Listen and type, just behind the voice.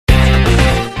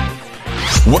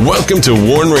Welcome to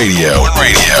Warn Radio.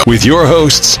 With your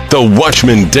hosts, the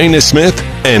Watchman Dana Smith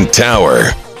and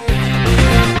Tower.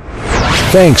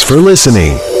 Thanks for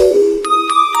listening.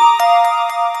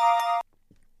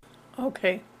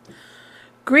 Okay.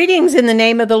 Greetings in the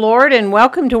name of the Lord and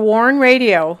welcome to Warn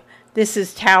Radio. This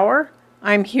is Tower.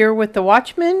 I'm here with the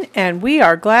Watchman and we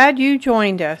are glad you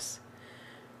joined us.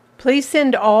 Please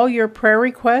send all your prayer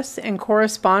requests and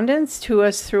correspondence to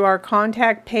us through our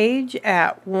contact page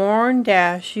at warn-usa.com.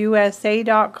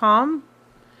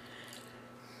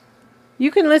 You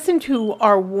can listen to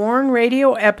our Warn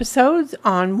Radio episodes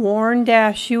on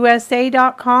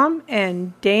warn-usa.com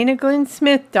and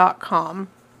danaglennsmith.com.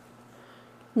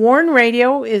 Warn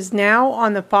Radio is now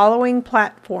on the following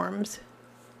platforms: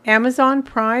 Amazon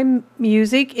Prime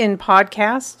Music in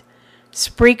podcast,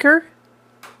 Spreaker,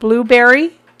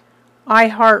 Blueberry,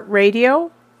 iHeartRadio,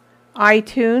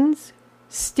 iTunes,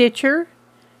 Stitcher,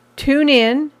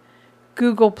 TuneIn,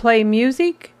 Google Play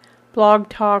Music, Blog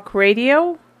Talk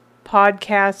Radio,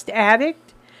 Podcast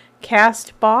Addict,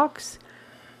 Castbox,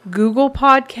 Google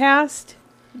Podcast,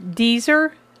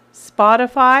 Deezer,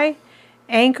 Spotify,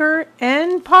 Anchor,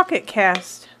 and Pocket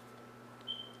Cast.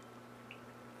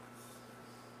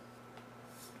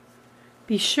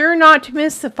 Be sure not to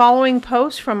miss the following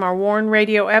posts from our Warn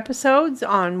Radio episodes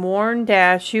on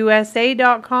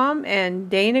warn-usa.com and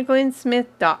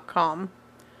danaglennsmith.com.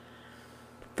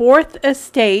 Fourth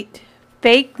Estate,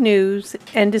 Fake News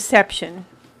and Deception.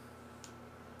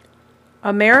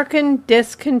 American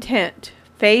Discontent,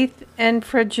 Faith and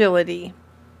Fragility.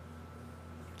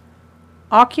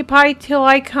 Occupy Till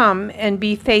I Come and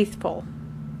Be Faithful.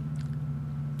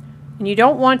 And you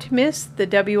don't want to miss the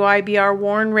WIBR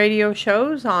Warn Radio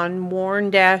shows on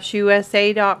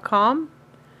warn-usa.com.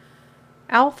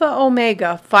 Alpha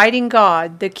Omega, Fighting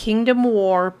God, The Kingdom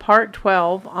War, Part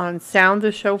 12 on Sound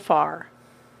the Shofar.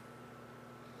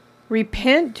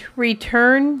 Repent,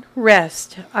 Return,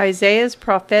 Rest, Isaiah's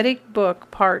Prophetic Book,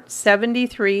 Part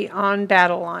 73 on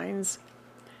Battle Lines.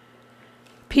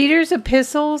 Peter's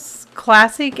Epistles,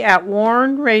 Classic at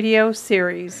Warn Radio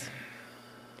Series.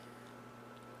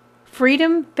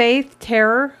 Freedom, Faith,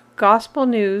 Terror, Gospel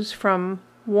News from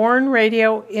Warn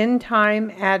Radio End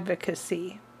Time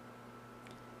Advocacy.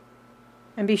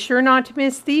 And be sure not to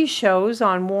miss these shows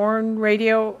on Warn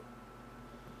Radio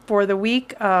for the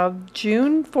week of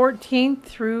June 14th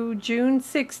through June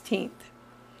 16th.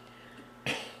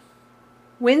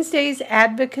 Wednesday's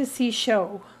Advocacy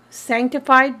Show,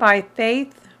 Sanctified by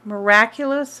Faith,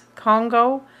 Miraculous,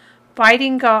 Congo,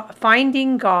 Finding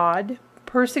God,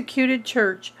 Persecuted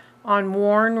Church, on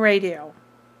Warn Radio.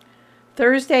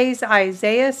 Thursday's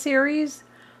Isaiah series,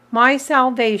 My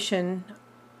Salvation,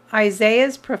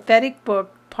 Isaiah's Prophetic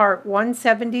Book, Part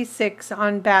 176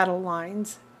 on Battle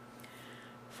Lines.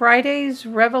 Friday's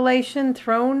Revelation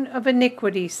Throne of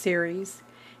Iniquity series,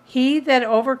 He That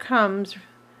Overcomes,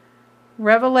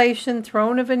 Revelation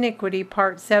Throne of Iniquity,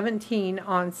 Part 17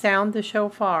 on Sound the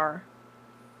Shofar.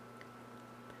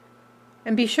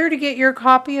 And be sure to get your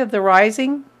copy of The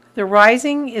Rising. The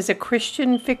Rising is a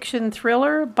Christian fiction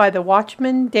thriller by the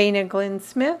Watchman Dana Glenn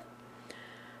Smith.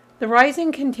 The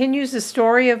Rising continues the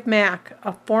story of Mac,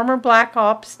 a former Black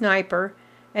Ops sniper,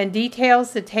 and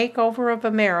details the takeover of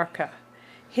America.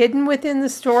 Hidden within the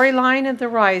storyline of The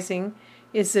Rising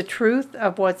is the truth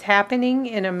of what's happening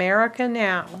in America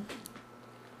now.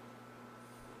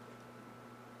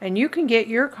 And you can get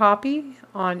your copy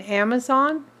on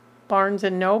Amazon, Barnes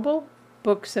 & Noble,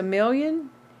 Books A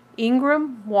Million,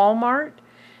 Ingram, Walmart,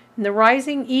 and the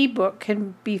Rising ebook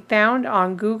can be found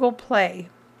on Google Play.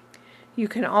 You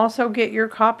can also get your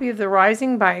copy of The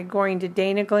Rising by going to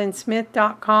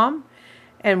danaglennsmith.com,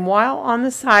 and while on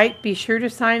the site, be sure to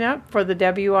sign up for the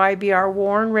WIBR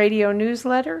Warn Radio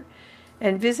newsletter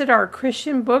and visit our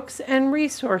Christian books and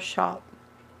resource shop.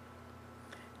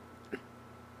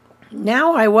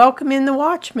 Now I welcome in the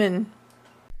Watchman.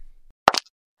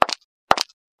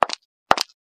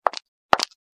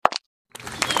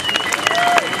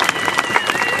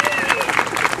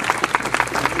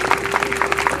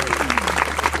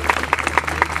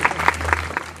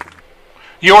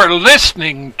 You're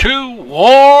listening to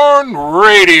Warn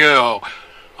Radio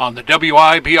on the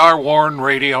WIBR Warn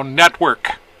Radio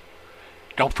Network.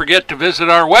 Don't forget to visit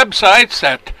our websites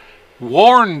at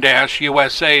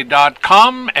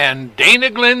warn-usa.com and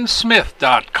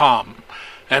danaglennsmith.com.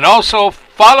 And also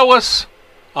follow us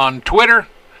on Twitter,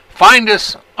 find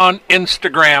us on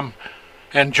Instagram,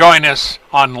 and join us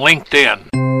on LinkedIn.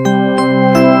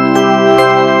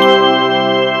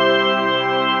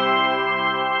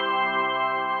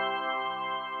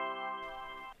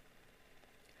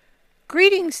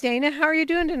 Greetings, Dana. How are you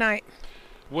doing tonight?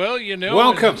 Well, you know,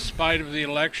 Welcome. in spite of the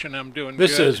election, I'm doing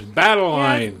This good. is Battle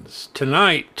Lines.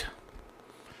 Tonight,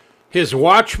 his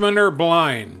watchmen are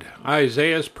blind.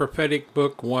 Isaiah's prophetic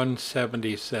book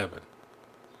 177.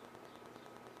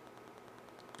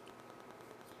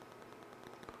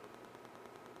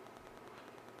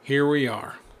 Here we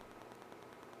are.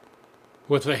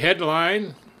 With a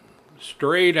headline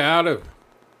straight out of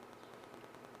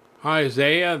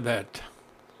Isaiah that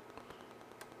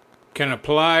can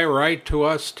apply right to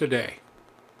us today.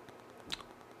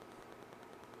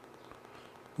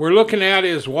 We're looking at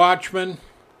his watchmen,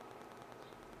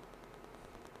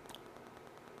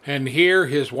 and here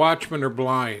his watchmen are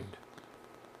blind.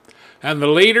 And the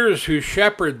leaders who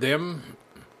shepherd them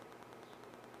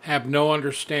have no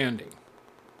understanding.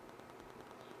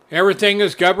 Everything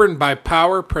is governed by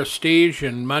power, prestige,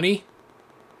 and money.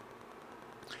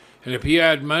 And if you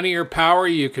had money or power,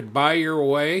 you could buy your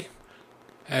way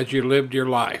as you lived your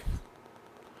life.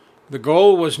 The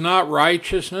goal was not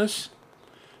righteousness.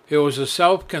 It was a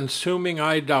self-consuming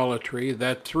idolatry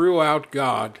that threw out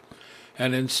God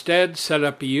and instead set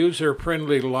up a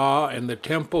user-friendly law, and the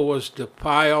temple was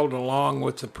defiled along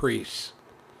with the priests.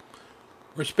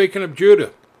 We're speaking of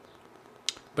Judah,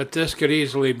 but this could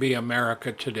easily be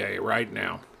America today, right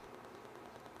now.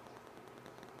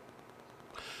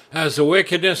 As the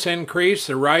wickedness increased,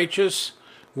 the righteous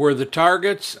were the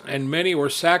targets, and many were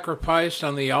sacrificed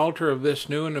on the altar of this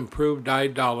new and improved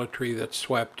idolatry that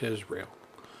swept Israel.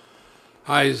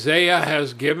 Isaiah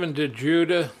has given to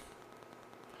Judah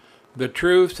the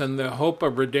truth and the hope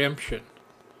of redemption,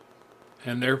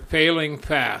 and they're failing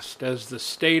fast as the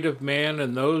state of man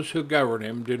and those who govern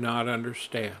him do not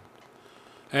understand.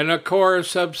 And a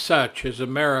chorus of such is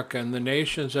America and the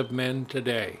nations of men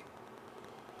today.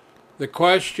 The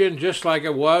question, just like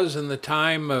it was in the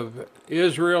time of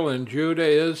Israel and Judah,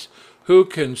 is who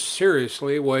can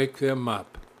seriously wake them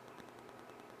up?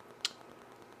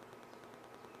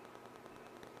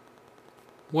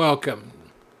 Welcome.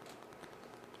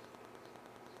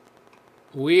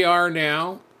 We are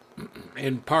now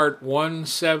in part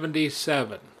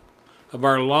 177 of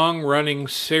our long-running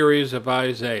series of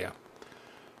Isaiah.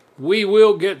 We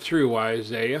will get through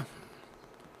Isaiah,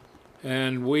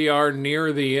 and we are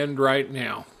near the end right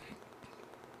now.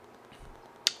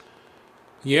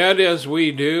 Yet as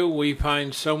we do, we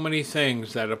find so many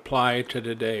things that apply to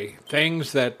today.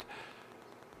 Things that,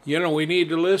 we need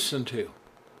to listen to.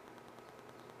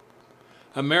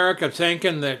 America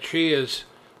thinking that she is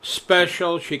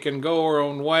special, she can go her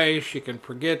own way, she can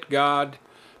forget God.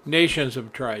 Nations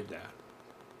have tried that.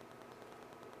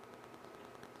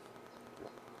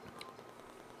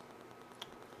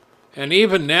 And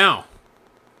even now,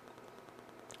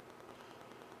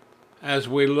 as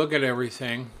we look at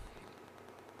everything,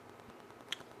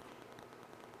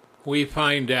 we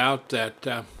find out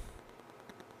that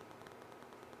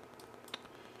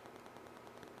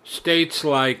states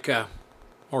like,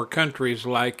 or countries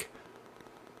like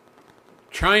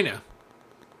China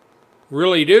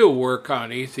really do work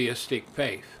on atheistic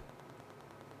faith.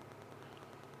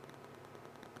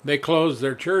 They close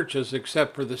their churches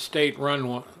except for the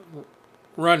state-run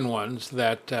ones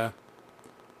that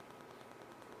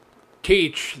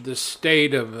teach the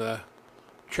state of the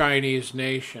Chinese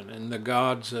nation and the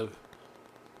gods of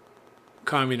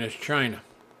communist China.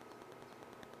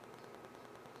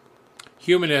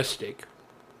 Humanistic,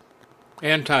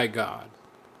 anti-God.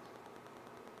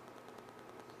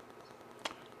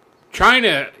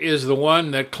 China is the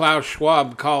one that Klaus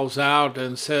Schwab calls out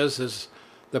and says is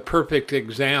the perfect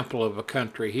example of a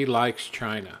country. He likes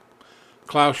China.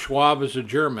 Klaus Schwab is a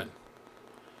German,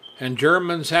 and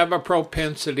Germans have a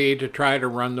propensity to try to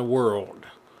run the world.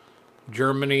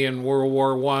 Germany in World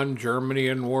War I, Germany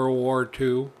in World War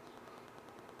II,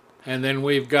 and then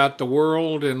we've got the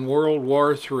world in World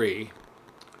War III.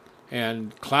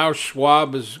 And Klaus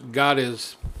Schwab has got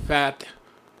his fat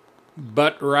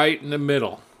butt right in the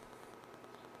middle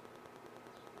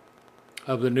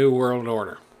of the New World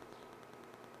Order.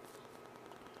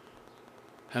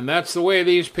 And that's the way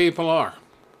these people are.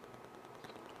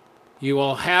 You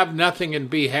will have nothing and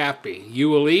be happy. You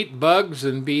will eat bugs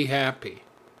and be happy.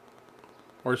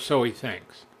 Or so he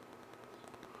thinks.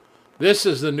 This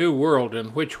is the new world in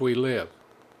which we live.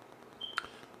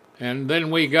 And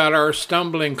then we got our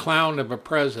stumbling clown of a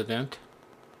president.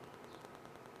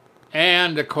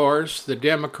 And, of course, the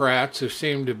Democrats who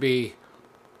seem to be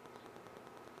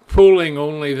fooling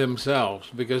only themselves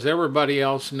because everybody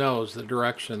else knows the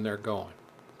direction they're going.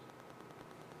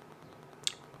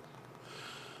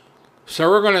 So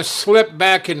we're going to slip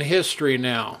back in history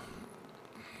now.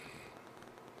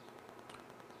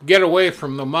 Get away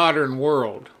from the modern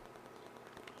world.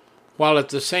 while at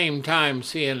the same time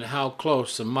seeing how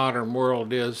close the modern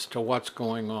world is to what's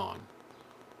going on,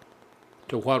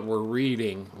 to what we're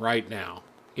reading right now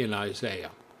in Isaiah.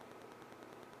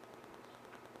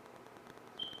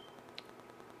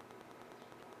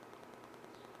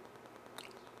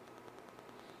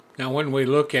 Now, when we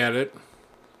look at it,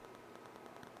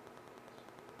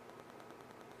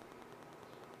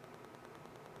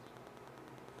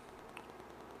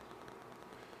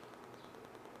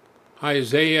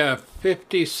 Isaiah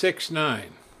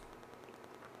 56:9.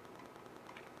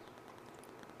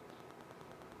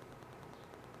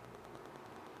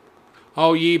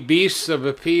 All ye beasts of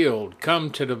the field, come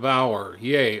to devour,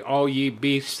 yea, all ye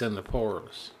beasts in the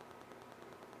forest.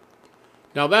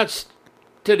 Now that's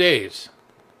today's.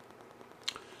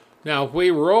 Now if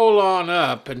we roll on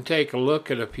up and take a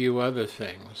look at a few other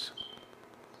things,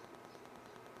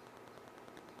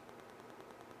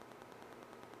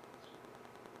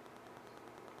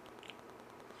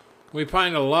 we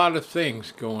find a lot of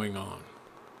things going on.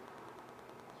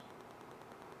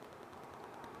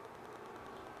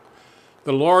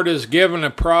 The Lord has given a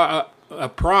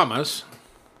promise,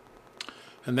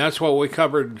 and that's what we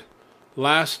covered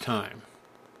last time.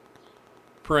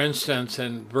 For instance,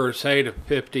 in verse 8 of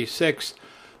 56,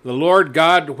 the Lord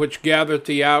God which gathereth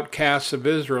the outcasts of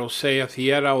Israel saith,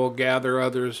 Yet I will gather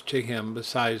others to him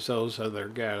besides those that are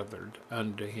gathered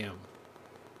unto him.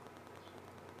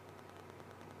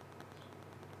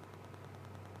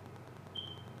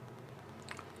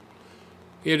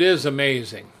 It is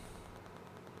amazing.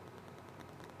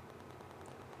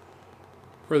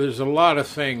 For there's a lot of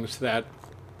things that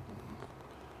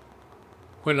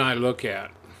when I look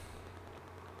at,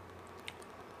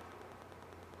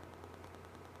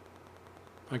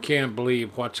 I can't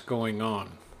believe what's going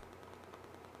on.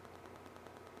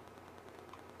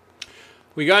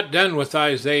 We got done with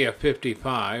Isaiah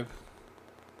 55.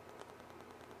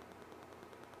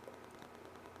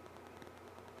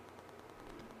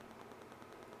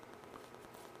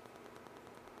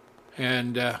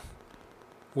 And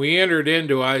we entered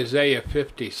into Isaiah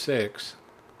 56.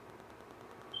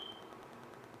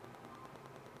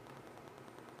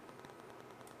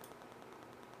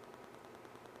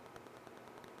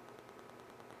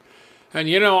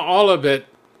 And all of it,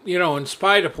 in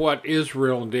spite of what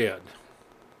Israel did,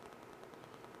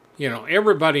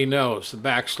 everybody knows the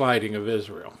backsliding of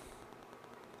Israel.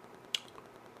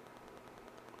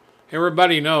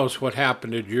 Everybody knows what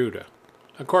happened to Judah.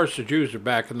 Of course, the Jews are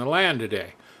back in the land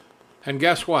today. And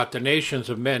guess what? The nations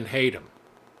of men hate them.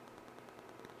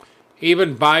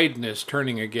 Even Biden is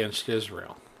turning against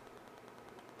Israel.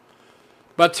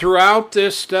 But throughout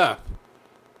this stuff,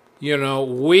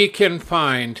 we can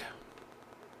find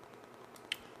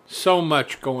so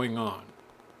much going on.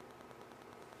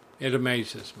 It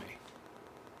amazes me.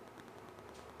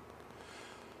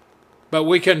 But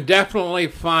we can definitely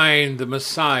find the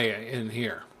Messiah in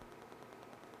here.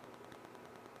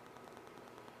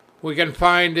 We can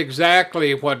find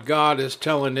exactly what God is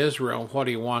telling Israel, what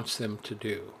he wants them to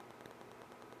do.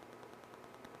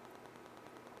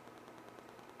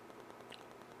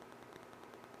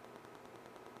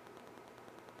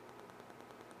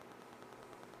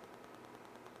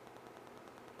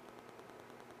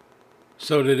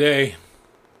 So today,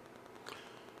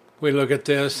 we look at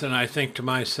this and I think to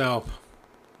myself,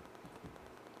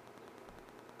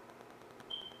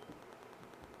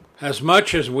 as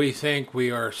much as we think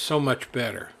we are so much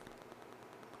better,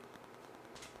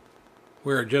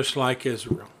 we are just like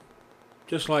Israel,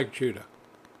 just like Judah.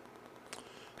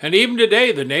 And even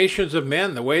today, the nations of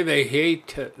men, the way they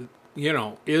hate,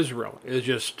 Israel is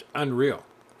just unreal.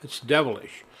 It's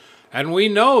devilish. And we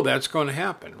know that's going to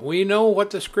happen. We know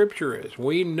what the scripture is.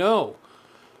 We know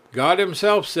God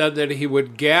himself said that he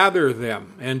would gather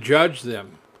them and judge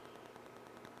them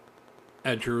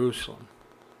at Jerusalem.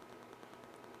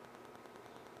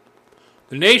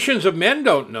 The nations of men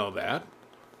don't know that.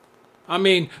 I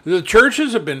mean, the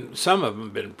churches some of them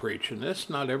have been preaching this,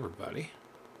 not everybody.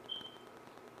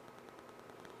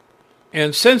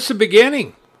 And since the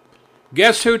beginning,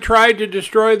 guess who tried to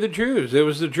destroy the Jews? It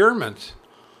was the Germans,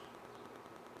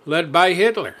 led by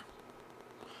Hitler.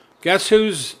 Guess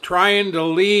who's trying to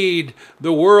lead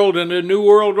the world in a new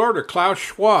world order? Klaus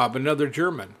Schwab, another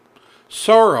German.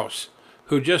 Soros,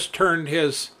 who just turned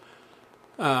his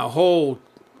whole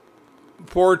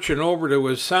fortune over to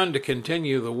his son to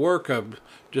continue the work of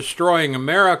destroying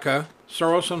America.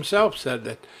 Soros himself said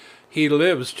that he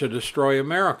lives to destroy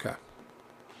America.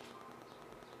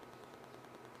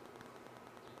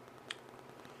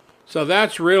 So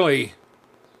that's really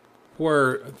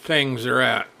where things are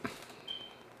at.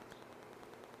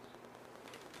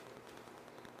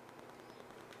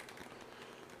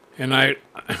 And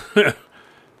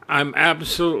I'm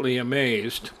absolutely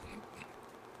amazed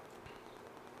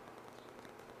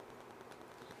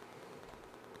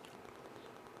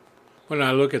when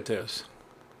I look at this.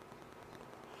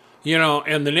 You know,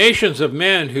 and the nations of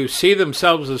men who see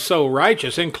themselves as so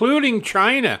righteous, including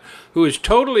China, who is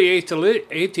totally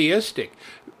atheistic,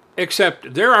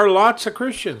 except there are lots of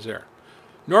Christians there.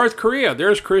 North Korea,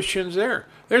 there's Christians there.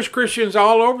 There's Christians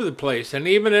all over the place, and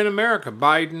even in America,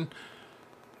 Biden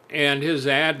and his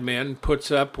admin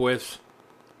puts up with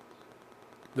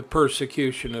the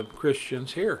persecution of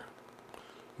Christians here.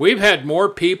 We've had more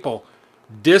people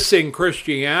dissing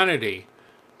Christianity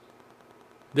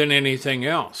than anything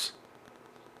else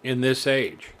in this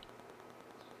age.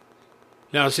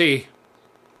 Now see,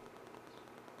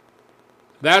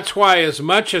 that's why as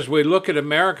much as we look at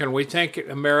America and we think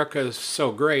America is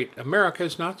so great, America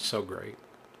is not so great.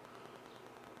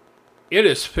 It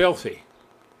is filthy.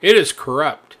 It is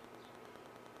corrupt.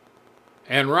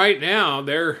 And right now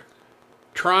they're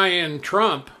trying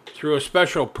Trump through a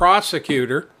special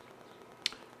prosecutor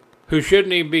who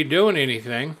shouldn't even be doing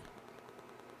anything.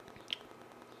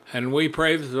 And we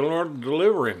pray that the Lord will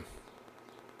deliver him.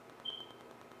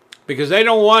 Because they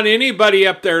don't want anybody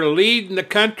up there leading the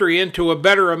country into a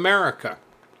better America.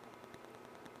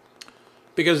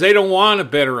 Because they don't want a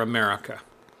better America.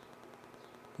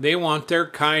 They want their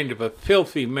kind of a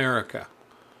filthy America,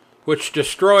 which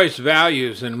destroys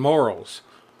values and morals,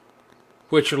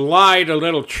 which lie to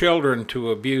little children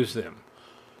to abuse them,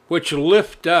 which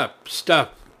lift up stuff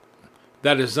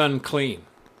that is unclean.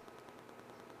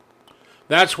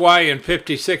 That's why in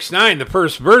 56:9, the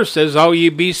first verse says, "All ye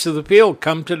beasts of the field,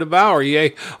 come to devour,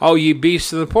 yea, all ye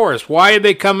beasts of the forest." Why are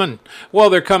they coming? Well,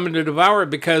 they're coming to devour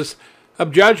because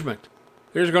of judgment.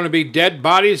 There's going to be dead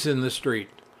bodies in the street.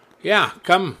 Yeah,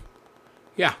 come.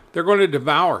 Yeah, they're going to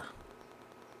devour.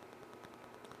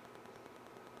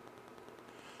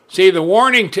 See, the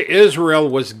warning to Israel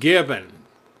was given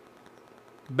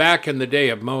back in the day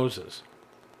of Moses.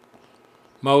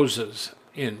 Moses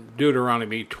in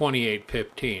Deuteronomy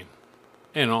 28:15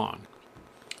 and on.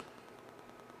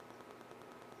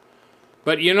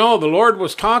 But you know, the Lord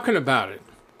was talking about it.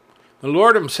 The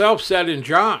Lord himself said in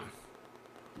John,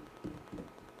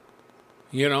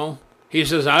 you know, he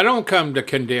says, "I don't come to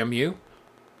condemn you.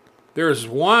 There's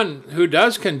one who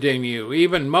does condemn you,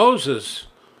 even Moses,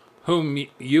 whom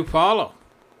you follow."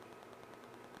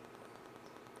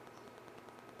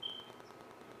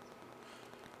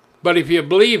 But if you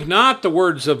believe not the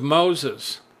words of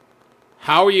Moses,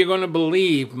 how are you going to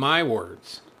believe my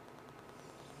words?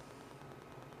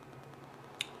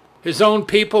 His own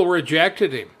people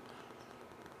rejected him.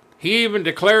 He even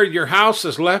declared, "Your house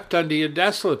is left unto you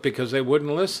desolate," because they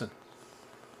wouldn't listen.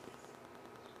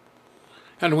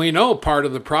 And we know part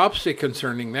of the prophecy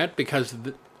concerning that because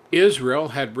Israel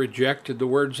had rejected the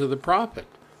words of the prophet.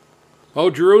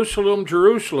 "O Jerusalem,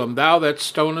 Jerusalem, thou that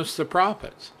stonest the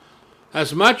prophets."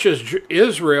 As much as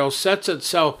Israel sets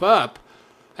itself up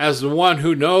as the one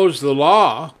who knows the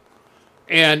law,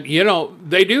 and, you know,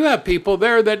 they do have people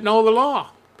there that know the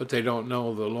law, but they don't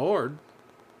know the Lord.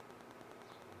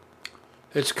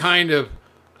 It's kind of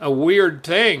a weird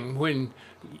thing when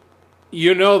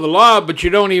you know the law, but you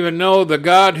don't even know the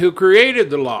God who created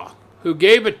the law, who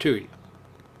gave it to you.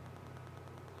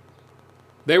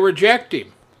 They reject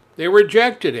him. They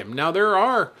rejected him. Now, there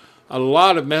are a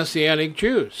lot of Messianic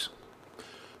Jews.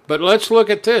 But let's look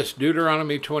at this,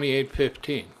 Deuteronomy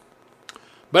 28:15.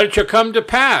 "But it shall come to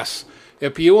pass,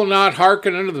 if you will not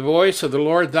hearken unto the voice of the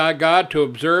Lord thy God, to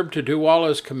observe to do all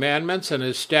his commandments and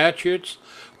his statutes,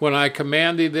 when I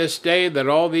command thee this day, that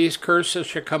all these curses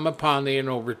shall come upon thee and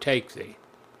overtake thee.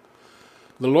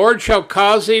 The Lord shall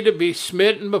cause thee to be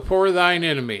smitten before thine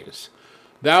enemies.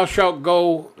 Thou shalt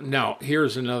go..." Now,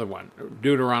 here's another one,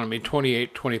 Deuteronomy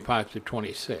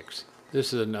 28:25-26.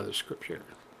 This is another scripture.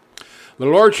 "The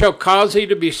Lord shall cause thee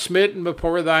to be smitten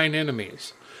before thine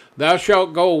enemies. Thou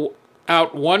shalt go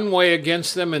out one way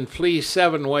against them and flee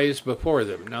 7 ways before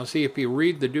them." Now see, if you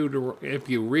read the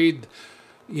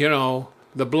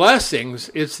the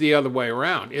blessings, it's the other way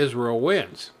around. Israel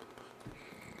wins.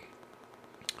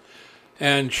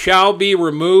 "And shall be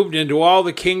removed into all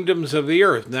the kingdoms of the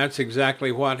earth." And that's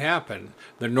exactly what happened.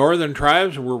 The northern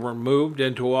tribes were removed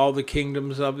into all the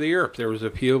kingdoms of the earth. There was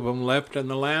a few of them left in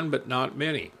the land, but not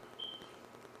many.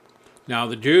 Now,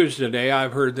 the Jews today,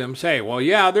 I've heard them say, "Well,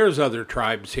 yeah, there's other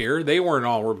tribes here. They weren't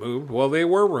all removed." Well, they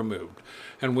were removed.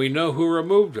 And we know who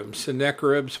removed them,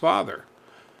 Sennacherib's father,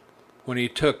 when he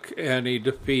took and he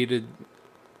defeated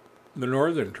the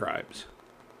northern tribes.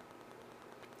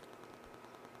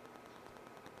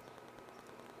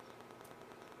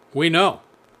 We know.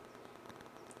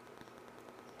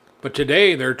 But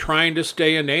today they're trying to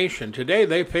stay a nation. Today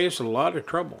they face a lot of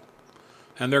trouble.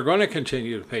 And they're going to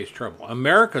continue to face trouble.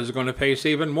 America is going to face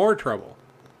even more trouble.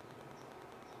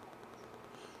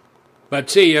 But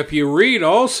see, if you read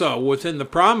also within the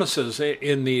promises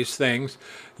in these things,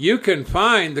 you can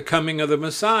find the coming of the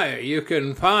Messiah. You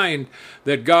can find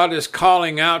that God is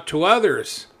calling out to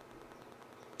others.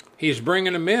 He's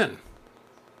bringing them in.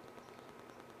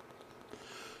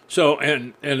 So,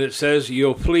 and it says,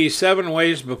 you'll flee 7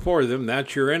 ways before them.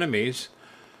 That's your enemies.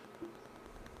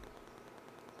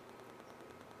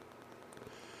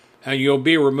 And you'll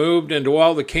be removed into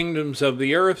all the kingdoms of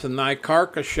the earth, and thy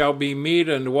carcass shall be meat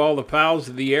unto all the fowls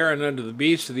of the air and unto the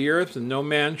beasts of the earth, and no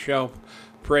man shall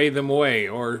pray them away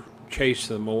or chase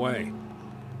them away.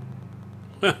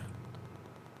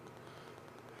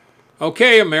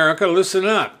 Okay, America, listen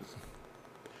up.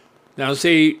 Now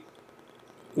see,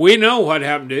 we know what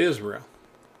happened to Israel.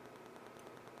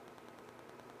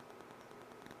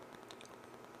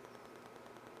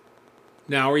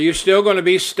 Now, are you still going to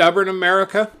be stubborn,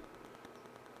 America?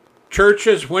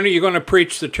 Churches, when are you going to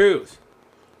preach the truth?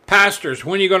 Pastors,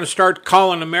 when are you going to start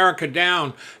calling America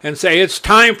down and say, it's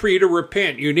time for you to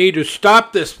repent. You need to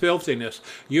stop this filthiness.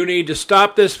 You need to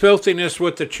stop this filthiness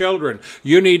with the children.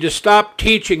 You need to stop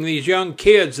teaching these young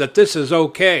kids that this is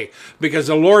okay, because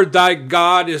the Lord thy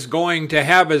God is going to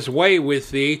have his way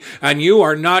with thee, and you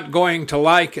are not going to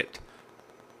like it.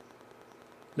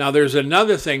 Now there's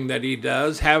another thing that he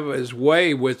does, have his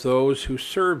way with those who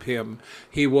serve him.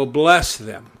 He will bless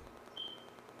them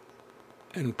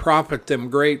and profit them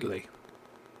greatly.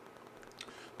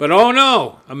 But oh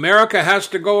no, America has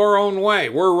to go our own way.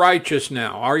 We're righteous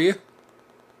now, are you?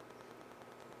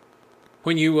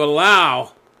 When you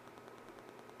allow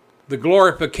the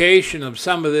glorification of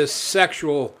some of this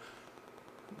sexual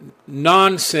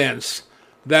nonsense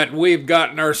that we've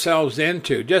gotten ourselves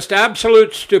into, just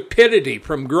absolute stupidity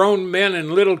from grown men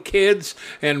and little kids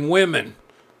and women,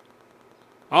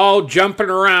 all jumping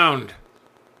around,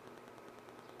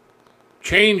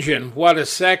 changing what a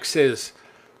sex is,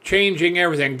 changing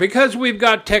everything. Because we've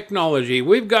got technology,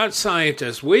 we've got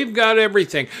scientists, we've got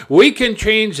everything. We can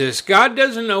change this. God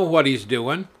doesn't know what he's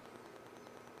doing.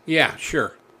 Yeah,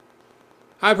 sure.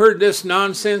 I've heard this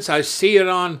nonsense. I see it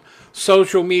on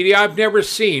social media. I've never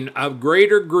seen a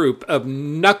greater group of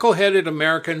knuckleheaded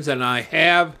Americans than I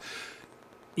have,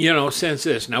 since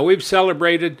this. Now, we've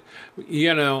celebrated,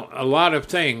 a lot of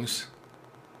things.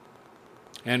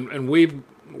 And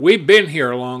we've been here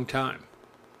a long time.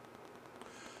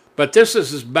 But this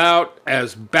is about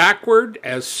as backward,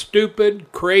 as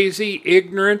stupid, crazy,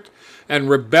 ignorant, and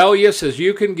rebellious as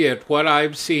you can get, what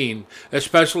I've seen,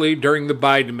 especially during the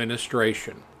Biden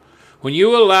administration. When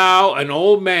you allow an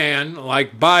old man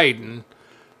like Biden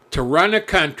to run a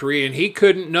country and he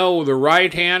couldn't know the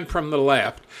right hand from the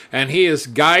left, and he is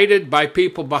guided by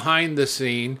people behind the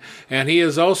scene, and he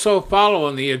is also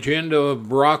following the agenda of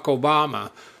Barack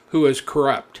Obama, who is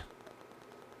corrupt.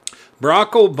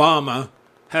 Barack Obama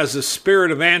has the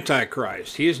spirit of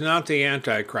Antichrist. He is not the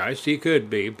Antichrist. He could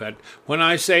be, but when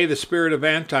I say the spirit of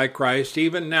Antichrist,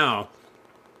 even now,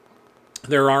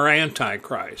 there are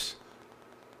Antichrists,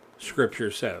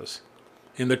 Scripture says.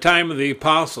 In the time of the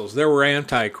apostles, there were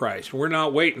Antichrists. We're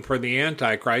not waiting for the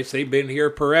Antichrist. They've been here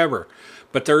forever.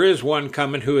 But there is one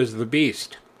coming who is the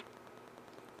beast.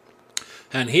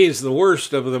 And he's the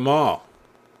worst of them all.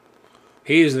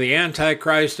 He's the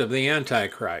Antichrist of the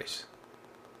Antichrist.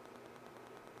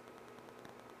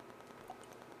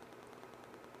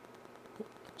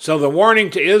 So the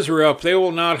warning to Israel, if they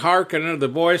will not hearken unto the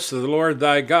voice of the Lord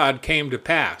thy God, came to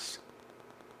pass.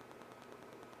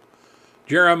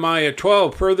 Jeremiah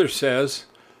 12 further says,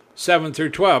 7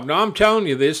 through 12. Now I'm telling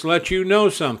you this, let you know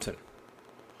something.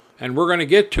 And we're going to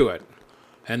get to it.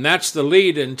 And that's the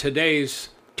lead in today's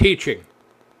teaching.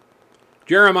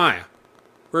 Jeremiah,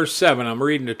 verse 7, I'm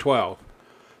reading to 12.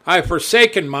 I have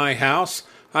forsaken my house,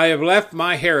 I have left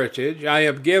my heritage, I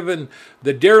have given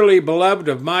the dearly beloved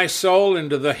of my soul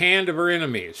into the hand of her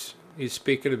enemies. He's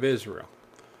speaking of Israel.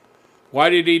 Why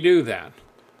did he do that?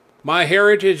 My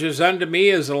heritage is unto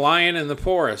me as a lion in the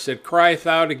forest. It crieth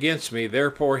out against me,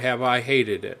 therefore have I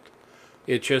hated it.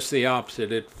 It's just the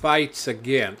opposite. It fights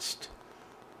against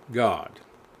God.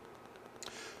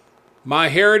 My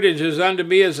heritage is unto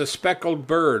me as a speckled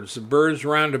birds. The birds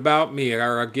round about me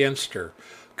are against her.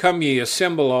 Come ye,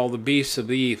 assemble all the beasts of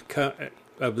the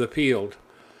field,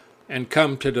 and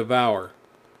come to devour.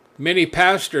 Many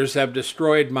pastors have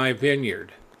destroyed my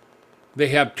vineyard. They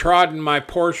have trodden my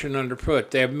portion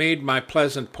underfoot. They have made my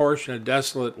pleasant portion a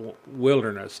desolate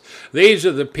wilderness. These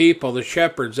are the people, the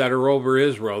shepherds that are over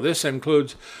Israel. This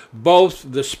includes both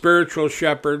the spiritual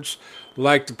shepherds,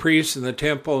 like the priests in the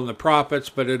temple and the prophets,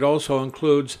 but it also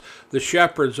includes the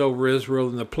shepherds over Israel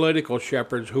and the political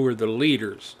shepherds who are the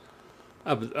leaders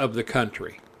of the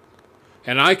country.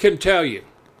 And I can tell you,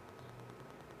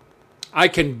 I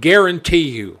can guarantee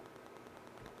you,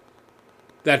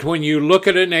 that when you look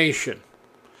at a nation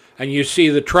and you see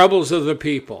the troubles of the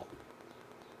people,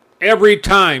 every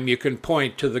time you can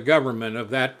point to the government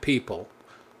of that people,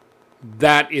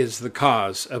 that is the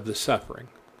cause of the suffering.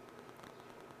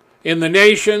 In the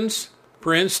nations,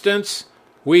 for instance,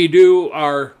 we do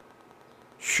our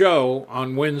show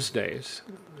on Wednesdays,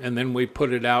 and then we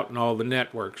put it out in all the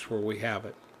networks where we have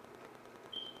it.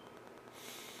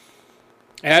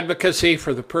 Advocacy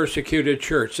for the persecuted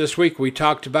church. This week we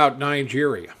talked about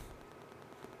Nigeria.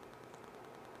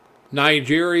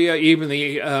 Nigeria, even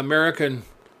the American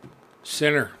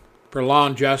Center for Law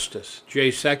and Justice, Jay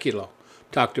Sekulow,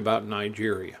 talked about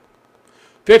Nigeria.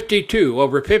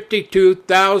 Over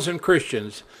 52,000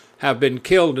 Christians have been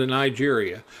killed in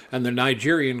Nigeria, and the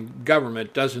Nigerian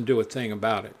government doesn't do a thing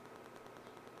about it.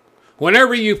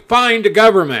 Whenever you find a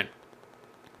government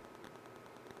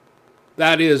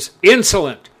that is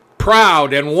insolent,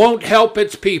 proud, and won't help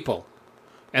its people,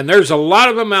 and there's a lot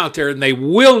of them out there, and they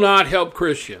will not help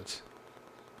Christians.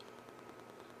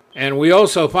 And we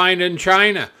also find in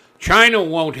China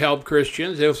won't help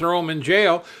Christians. They'll throw them in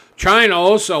jail. China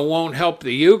also won't help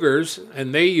the Uyghurs,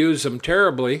 and they use them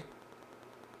terribly.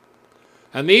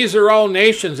 And these are all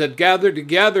nations that gather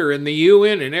together in the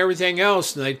UN and everything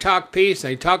else, and they talk peace,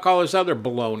 and they talk all this other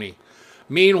baloney.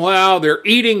 Meanwhile, they're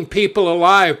eating people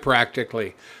alive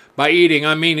practically. By eating,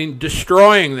 I mean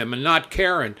destroying them and not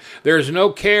caring. There's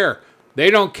no care.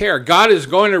 They don't care. God is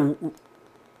going to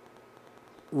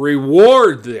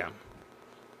reward them.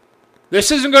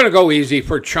 This isn't going to go easy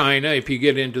for China if you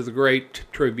get into the Great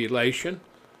Tribulation.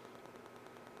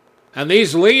 And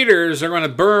these leaders are going to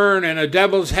burn in a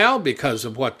devil's hell because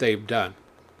of what they've done.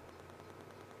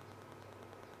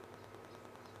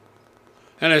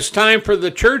 And it's time for the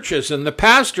churches and the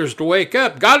pastors to wake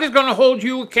up. God is going to hold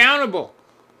you accountable.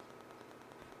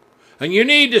 And you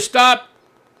need to stop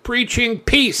preaching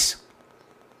peace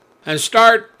and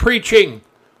start preaching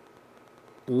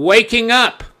waking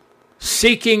up,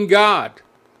 seeking God.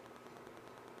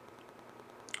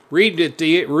 Read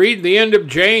the end of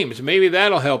James. Maybe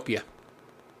that'll help you.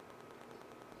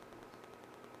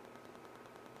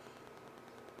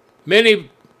 Many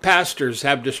pastors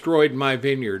have destroyed my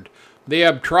vineyard. They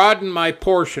have trodden my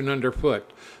portion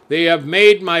underfoot. They have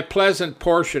made my pleasant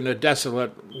portion a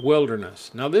desolate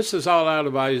wilderness. Now this is all out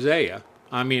of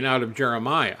out of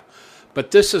Jeremiah.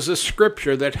 But this is a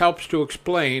scripture that helps to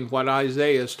explain what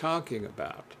Isaiah is talking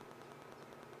about.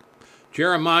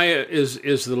 Jeremiah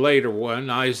is the later one.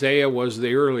 Isaiah was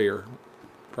the earlier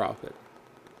prophet.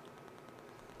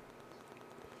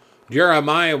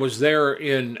 Jeremiah was there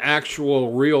in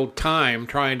actual real time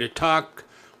trying to talk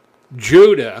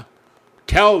Judah,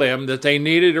 tell them that they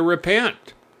needed to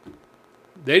repent.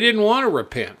 They didn't want to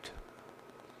repent.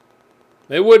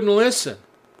 They wouldn't listen.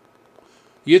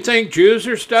 You think Jews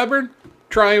are stubborn?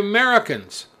 Try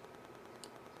Americans.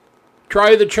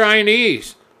 Try the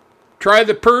Chinese. Try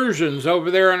the Persians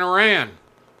over there in Iran.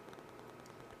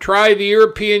 Try the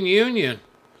European Union.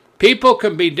 People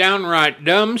can be downright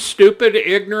dumb, stupid,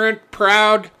 ignorant,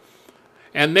 proud,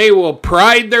 and they will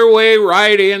pride their way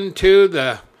right into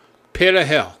the pit of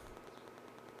hell.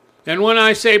 And when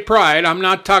I say pride, I'm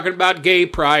not talking about gay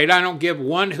pride. I don't give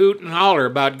one hoot and holler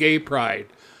about gay pride.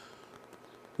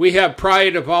 We have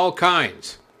pride of all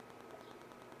kinds.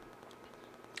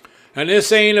 And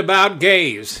this ain't about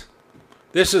gays.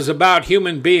 This is about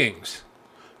human beings.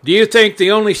 Do you think the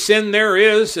only sin there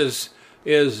is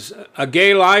a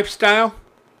gay lifestyle?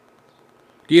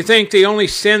 Do you think the only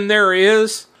sin there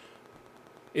is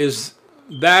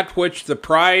that which the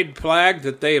pride flag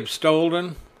that they have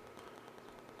stolen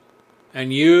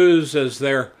and use as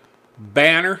their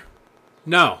banner?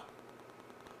 No.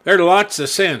 There are lots of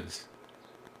sins.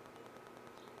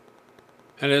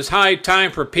 And it's high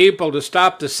time for people to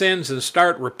stop the sins and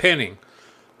start repenting.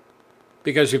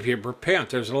 Because if you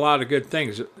repent, there's a lot of good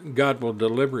things God will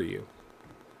deliver you.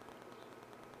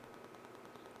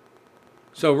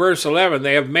 So verse 11,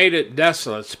 they have made it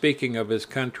desolate, speaking of his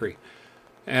country.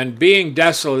 And being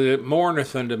desolate, it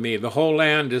mourneth unto me. The whole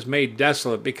land is made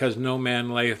desolate because no man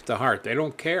layeth the heart. They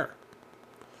don't care.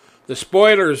 The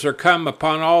spoilers are come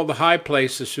upon all the high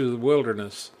places through the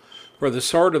wilderness. For the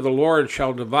sword of the Lord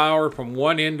shall devour from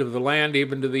one end of the land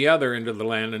even to the other end of the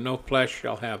land, and no flesh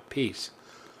shall have peace.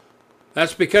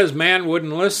 That's because man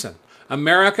wouldn't listen.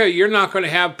 America, you're not going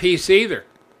to have peace either.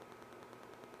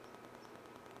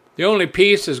 The only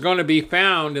peace is going to be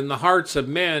found in the hearts of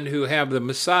men who have the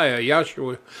Messiah,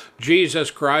 Yeshua, Jesus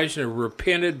Christ, and have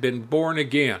repented, been born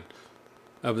again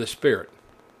of the Spirit.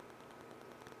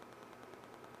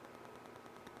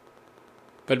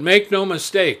 But make no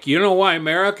mistake, you know why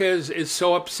America is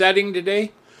so upsetting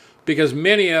today? Because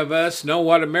many of us know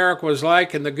what America was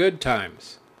like in the good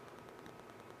times.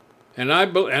 And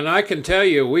I can tell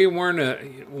you, we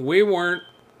weren't.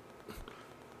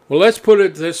 Well, let's put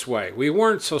it this way. We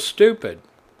weren't so stupid.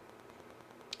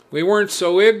 We weren't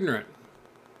so ignorant.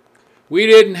 We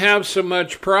didn't have so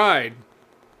much pride.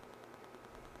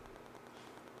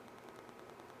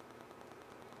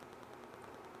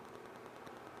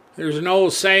 There's an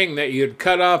old saying that you'd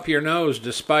cut off your nose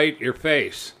to spite your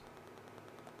face.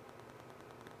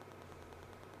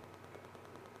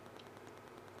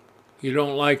 You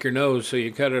don't like your nose, so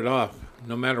you cut it off,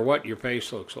 no matter what your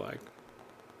face looks like.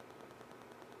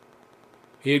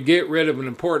 You'd get rid of an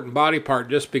important body part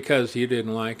just because you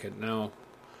didn't like it. No.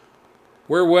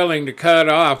 We're willing to cut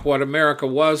off what America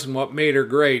was and what made her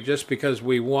great just because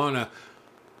we want to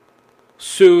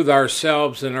soothe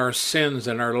ourselves and our sins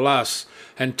and our lusts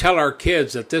and tell our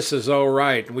kids that this is all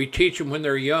right. We teach them when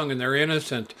they're young and they're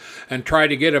innocent and try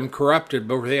to get them corrupted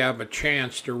before they have a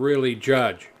chance to really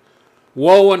judge.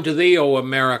 Woe unto thee, O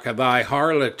America, thy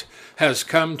harlot has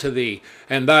come to thee,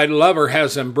 and thy lover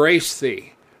has embraced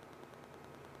thee.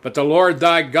 But the Lord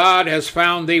thy God has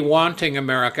found thee wanting,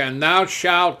 America, and thou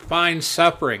shalt find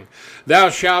suffering. Thou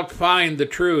shalt find the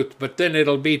truth, but then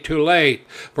it'll be too late.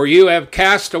 For you have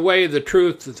cast away the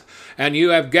truth, and you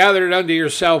have gathered unto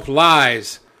yourself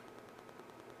lies.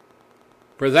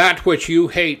 For that which you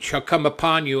hate shall come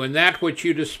upon you, and that which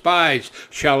you despise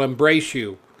shall embrace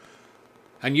you.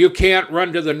 And you can't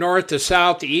run to the north, the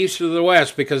south, the east, or the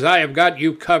west, because I have got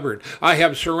you covered. I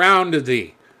have surrounded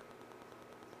thee.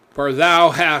 For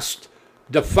thou hast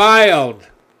defiled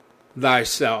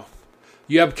thyself.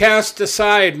 You have cast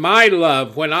aside my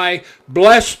love when I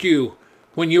blessed you,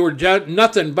 when you were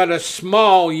nothing but a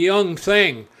small young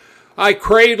thing. I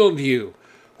cradled you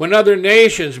when other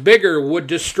nations bigger would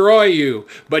destroy you,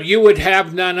 but you would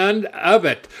have none of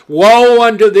it. Woe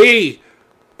unto thee!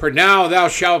 For now thou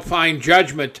shalt find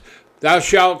judgment. Thou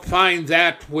shalt find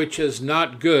that which is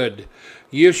not good.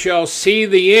 You shall see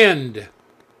the end.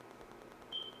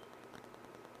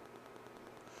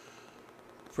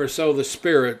 For so the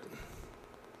Spirit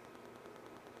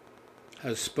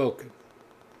has spoken.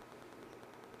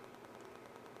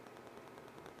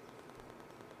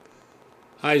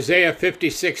 Isaiah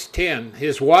 56:10.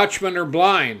 His watchmen are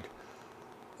blind.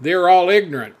 They're all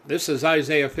ignorant. This is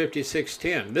Isaiah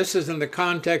 56:10. This is in the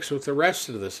context with the rest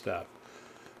of the stuff.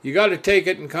 You got to take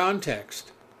it in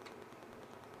context.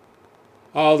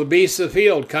 All the beasts of the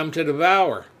field come to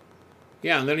devour.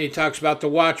 Yeah, and then he talks about the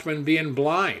watchmen being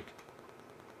blind.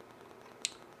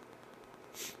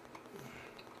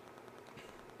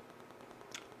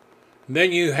 And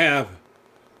then you have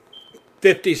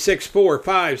 56:4,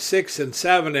 5, 6, and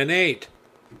 7, and 8.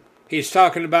 He's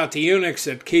talking about the eunuchs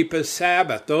that keep his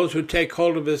Sabbath, those who take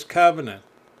hold of his covenant.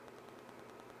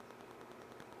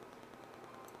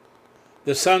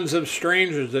 The sons of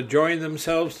strangers that join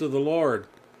themselves to the Lord.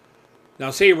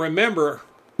 Now see, remember,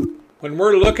 when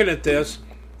we're looking at this,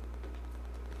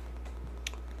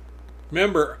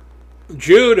 remember,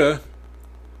 Judah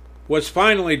was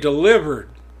finally delivered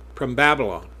from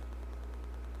Babylon.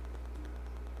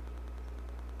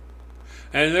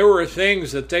 And there were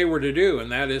things that they were to do,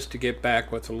 and that is to get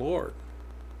back with the Lord.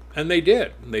 And they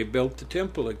did. They built the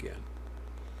temple again.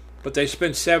 But they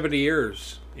spent 70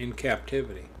 years in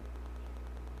captivity.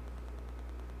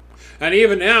 And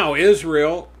even now,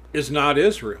 Israel is not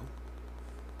Israel.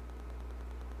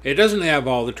 It doesn't have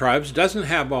all the tribes, doesn't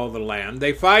have all the land.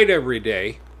 They fight every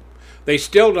day. They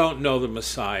still don't know the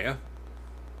Messiah.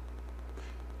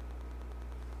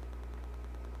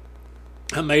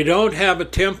 And they don't have a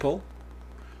temple.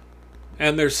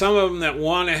 And there's some of them that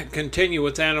want to continue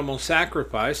with animal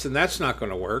sacrifice, and that's not going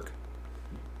to work.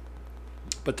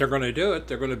 But they're going to do it.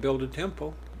 They're going to build a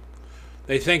temple.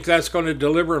 They think that's going to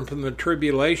deliver them from the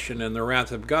tribulation and the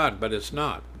wrath of God, but it's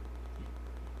not.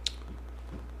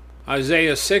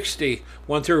 Isaiah 60,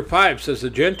 1 through 5 says the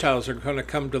Gentiles are going to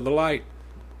come to the light.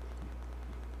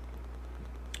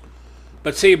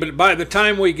 But see, by the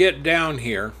time we get down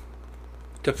here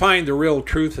to find the real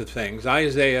truth of things,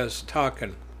 Isaiah's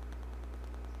talking.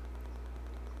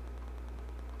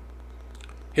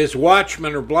 His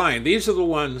watchmen are blind. These are the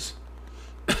ones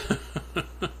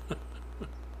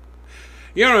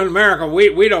You know, in America,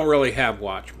 we don't really have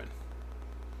watchmen.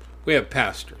 We have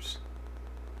pastors.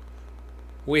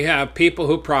 We have people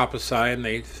who prophesy and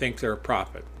they think they're a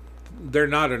prophet. They're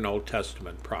not an Old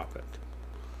Testament prophet.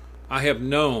 I have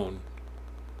known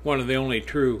one of the only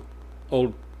true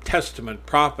Old Testament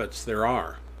prophets there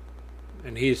are,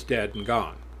 and he's dead and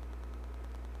gone.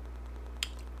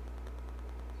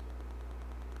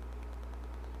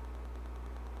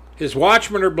 His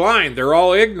watchmen are blind. They're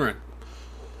all ignorant.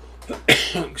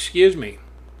 Excuse me.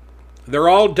 They're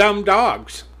all dumb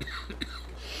dogs.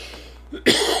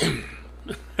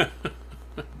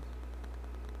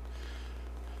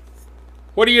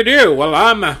 What do you do? Well,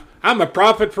 I'm a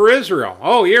prophet for Israel.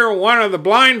 Oh, you're one of the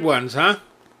blind ones, huh?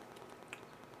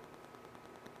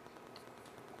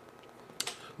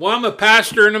 Well, I'm a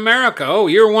pastor in America. Oh,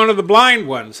 you're one of the blind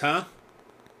ones, huh?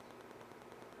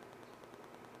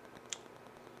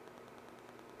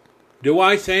 Do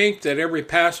I think that every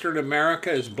pastor in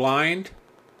America is blind?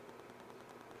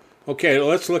 Okay,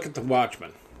 let's look at the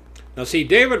watchman. Now, see,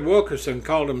 David Wilkerson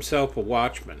called himself a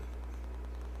watchman.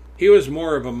 He was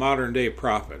more of a modern-day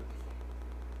prophet.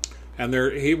 And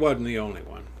he wasn't the only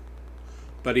one.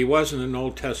 But he wasn't an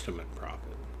Old Testament prophet.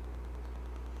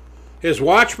 His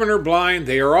watchmen are blind.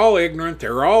 They are all ignorant.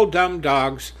 They're all dumb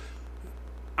dogs.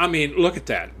 I mean, look at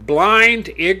that.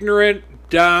 Blind, ignorant,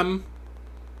 dumb,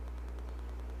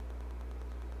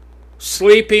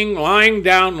 sleeping, lying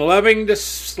down, loving to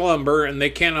slumber, and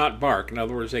they cannot bark. In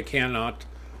other words, they cannot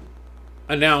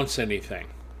announce anything.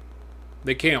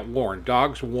 They can't warn.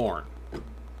 Dogs warn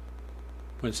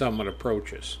when someone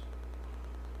approaches.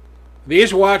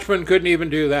 These watchmen couldn't even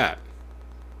do that.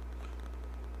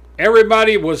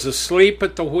 Everybody was asleep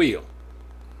at the wheel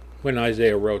when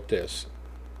Isaiah wrote this.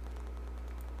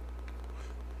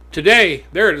 Today,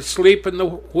 they're asleep in the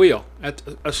wheel,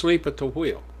 asleep at the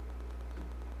wheel.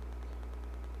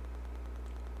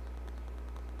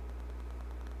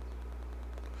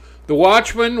 The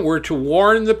watchmen were to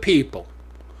warn the people,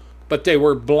 but they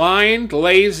were blind,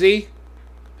 lazy,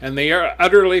 and they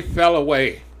utterly fell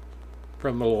away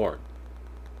from the Lord.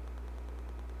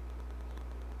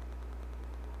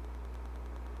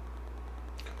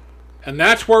 And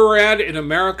that's where we're at in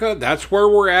America. That's where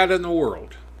we're at in the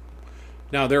world.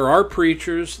 Now, there are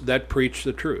preachers that preach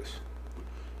the truth.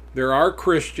 There are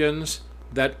Christians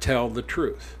that tell the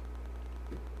truth.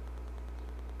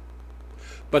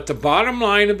 But the bottom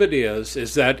line of it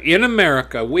is that in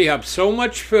America, we have so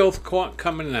much filth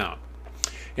coming out.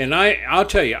 And I'll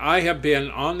tell you, I have been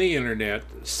on the internet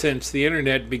since the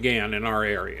internet began in our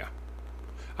area.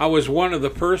 I was one of the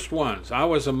first ones. I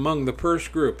was among the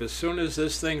first group. As soon as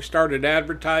this thing started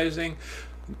advertising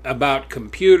about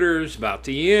computers, about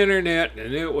the internet,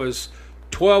 and it was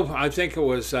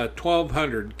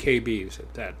 1,200 KBs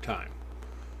at that time.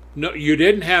 No, you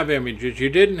didn't have images, you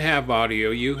didn't have audio,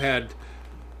 you had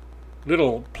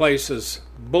little places,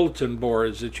 bulletin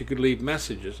boards that you could leave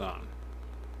messages on.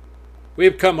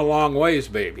 We've come a long ways,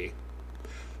 baby.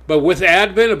 But with the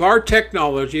advent of our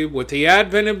technology, with the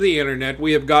advent of the internet,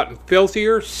 we have gotten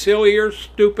filthier, sillier,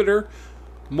 stupider,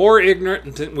 more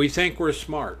ignorant than we think we're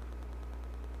smart.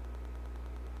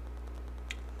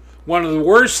 One of the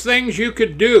worst things you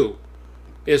could do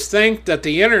is think that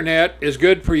the internet is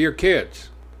good for your kids.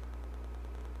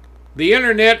 The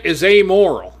internet is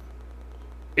amoral.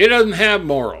 It doesn't have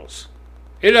morals.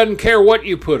 It doesn't care what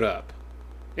you put up.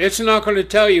 It's not going to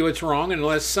tell you it's wrong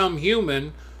unless some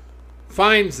human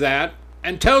finds that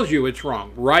and tells you it's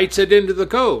wrong, writes it into the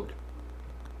code.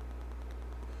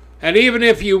 And even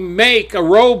if you make a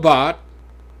robot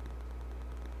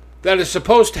that is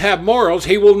supposed to have morals,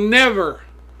 he will never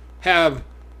have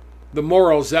the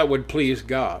morals that would please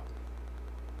God.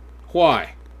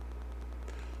 Why?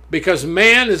 Because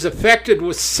man is affected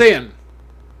with sin.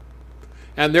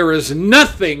 And there is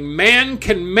nothing man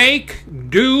can make,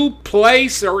 do,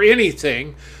 place, or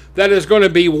anything that is going to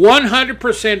be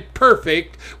 100%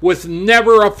 perfect with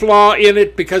never a flaw in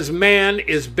it, because man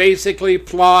is basically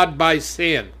flawed by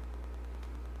sin.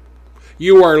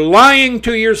 You are lying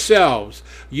to yourselves.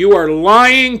 You are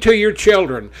lying to your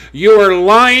children. You are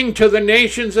lying to the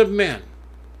nations of men.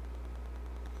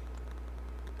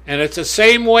 And it's the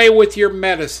same way with your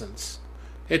medicines.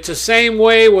 It's the same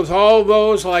way with all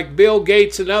those like Bill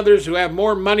Gates and others who have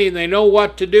more money than they know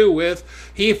what to do with.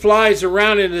 He flies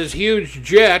around in his huge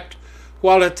jet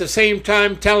while at the same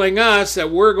time telling us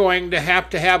that we're going to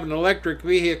have an electric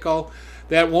vehicle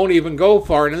that won't even go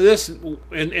far. And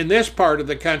in this part of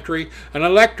the country, an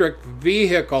electric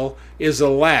vehicle is a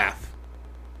laugh.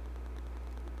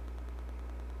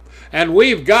 And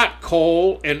we've got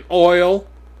coal and oil.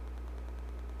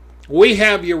 We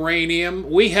have uranium.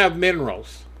 We have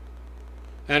minerals.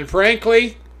 And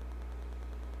frankly,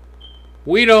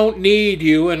 we don't need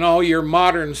you and all your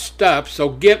modern stuff, so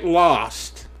get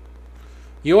lost.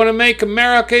 You want to make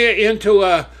America into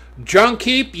a junk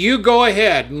heap? You go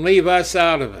ahead and leave us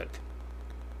out of it.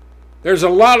 There's a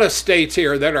lot of states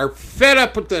here that are fed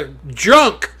up with the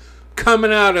junk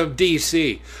coming out of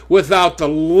D.C. without the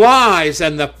lies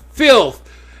and the filth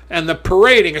and the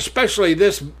parading, especially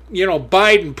this,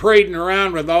 Biden parading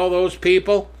around with all those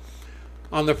people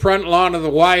on the front lawn of the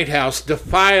White House,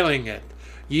 defiling it.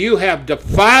 You have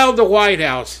defiled the White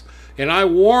House. And I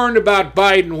warned about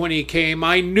Biden when he came.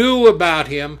 I knew about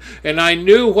him, and I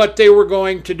knew what they were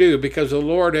going to do because the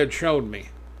Lord had shown me.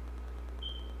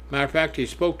 Matter of fact, he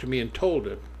spoke to me and told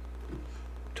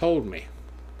me.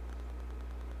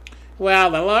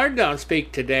 Well, the Lord don't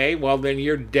speak today. Well, then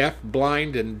you're deaf,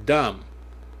 blind, and dumb.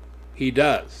 He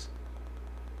does.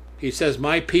 He says,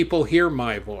 my people hear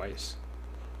my voice.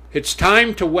 It's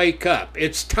time to wake up.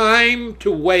 It's time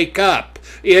to wake up.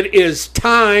 It is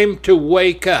time to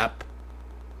wake up.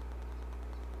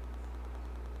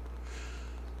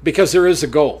 Because there is a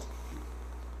goal.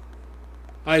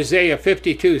 Isaiah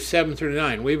 52, 7 through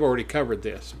 9. We've already covered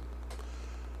this.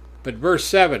 But verse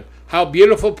 7. How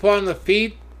beautiful upon the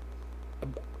feet,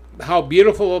 how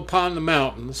beautiful upon the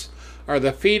mountains are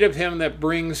the feet of him that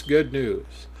brings good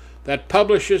news, that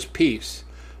publishes peace,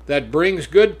 that brings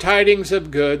good tidings of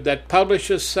good, that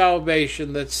publishes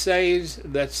salvation, that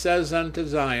says unto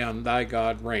Zion, thy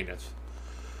God reigneth.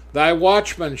 Thy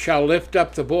watchmen shall lift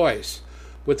up the voice.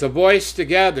 With the voice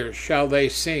together shall they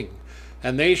sing,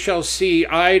 and they shall see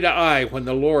eye to eye when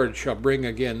the Lord shall bring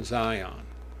again Zion.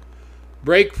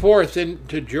 Break forth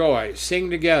into joy,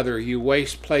 sing together, you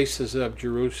waste places of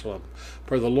Jerusalem.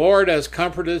 For the Lord has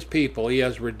comforted his people, he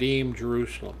has redeemed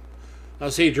Jerusalem. Now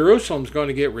see, Jerusalem's going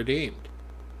to get redeemed.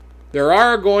 There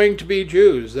are going to be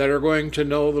Jews that are going to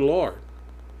know the Lord.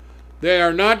 They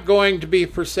are not going to be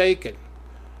forsaken,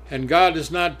 and God is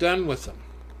not done with them.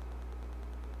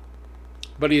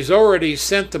 But he's already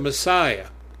sent the Messiah,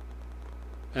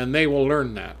 and they will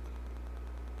learn that.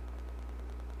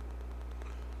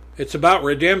 It's about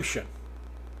redemption.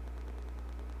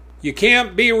 You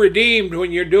can't be redeemed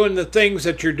when you're doing the things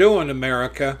that you're doing,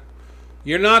 America.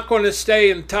 You're not going to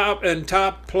stay in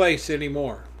top place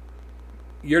anymore.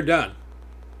 You're done.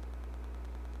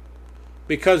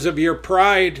 Because of your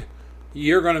pride,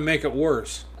 you're going to make it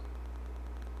worse.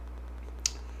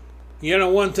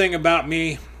 One thing about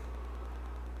me,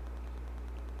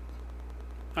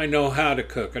 I know how to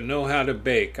cook. I know how to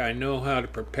bake. I know how to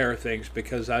prepare things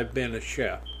because I've been a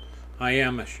chef. I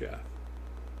am a chef.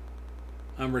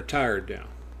 I'm retired now.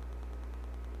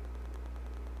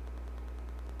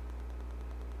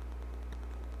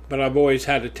 But I've always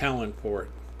had a talent for it.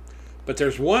 But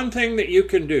there's one thing that you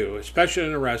can do, especially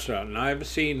in a restaurant, and I've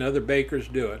seen other bakers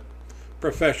do it,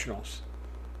 professionals.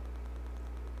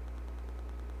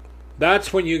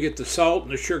 That's when you get the salt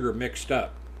and the sugar mixed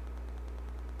up.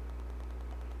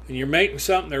 And you're making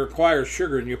something that requires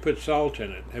sugar and you put salt in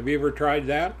it. Have you ever tried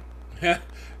that?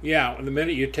 Yeah, the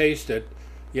minute you taste it,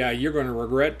 you're going to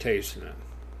regret tasting it.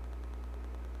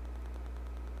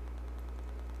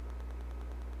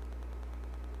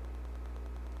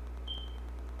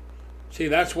 See,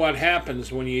 that's what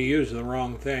happens when you use the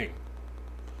wrong thing.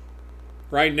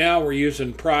 Right now we're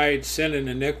using pride, sin, and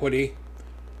iniquity,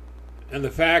 and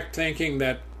the fact thinking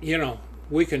that,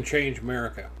 we can change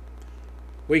America.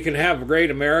 We can have a great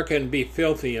America and be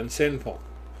filthy and sinful.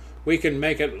 We can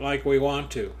make it like we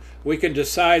want to. We can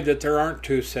decide that there aren't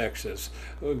two sexes,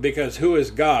 because who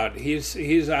is God?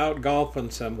 He's out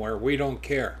golfing somewhere. We don't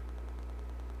care.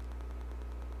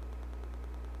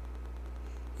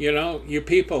 You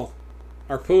people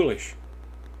are foolish.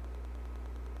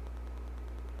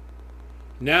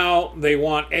 Now they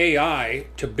want AI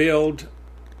to build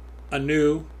a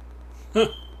new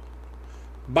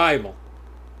Bible.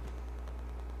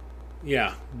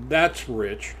 Yeah, that's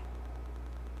rich.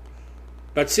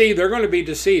 But see, they're going to be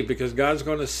deceived because God's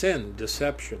going to send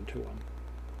deception to them.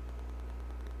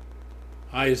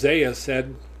 Isaiah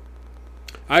said,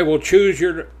 I will choose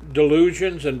your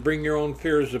delusions and bring your own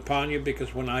fears upon you,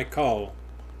 because when I called,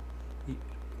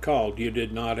 you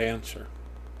did not answer.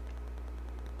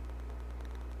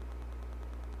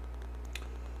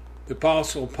 The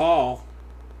Apostle Paul,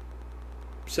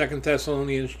 2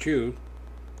 Thessalonians 2,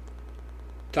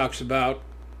 talks about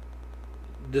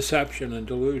deception and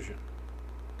delusion,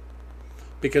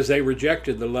 because they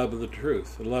rejected the love of the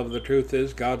truth. The love of the truth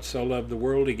is God so loved the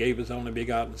world, he gave his only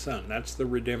begotten Son. That's the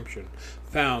redemption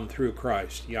found through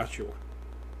Christ, Yeshua.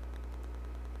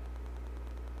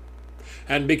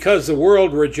 And because the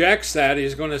world rejects that,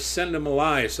 he's going to send them a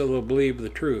lie so they'll believe the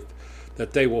truth,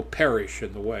 that they will perish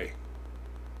in the way.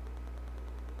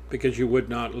 Because you would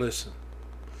not listen.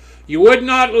 You would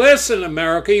not listen,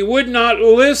 America. You would not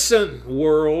listen,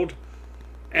 world.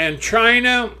 And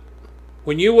China,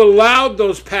 when you allowed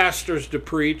those pastors to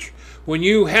preach, when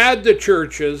you had the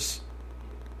churches,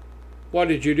 what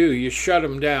did you do? You shut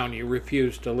them down. You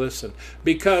refused to listen.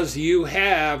 Because you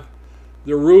have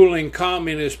the ruling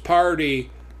Communist Party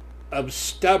of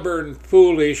stubborn,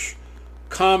 foolish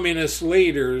communist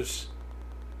leaders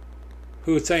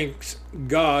who thinks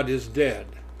God is dead.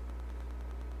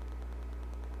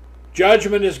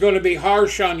 Judgment is going to be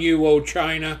harsh on you, O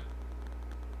China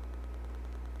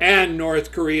and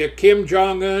North Korea. Kim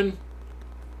Jong-un,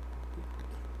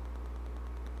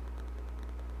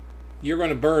 you're going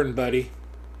to burn, buddy.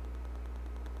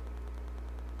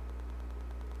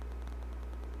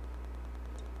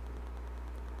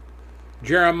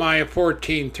 Jeremiah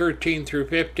 14:13 through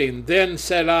 15. Then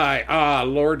said I,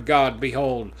 Lord God,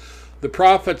 behold, the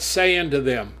prophets say unto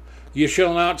them, you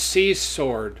shall not cease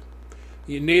sword,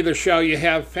 neither shall you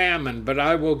have famine, but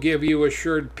I will give you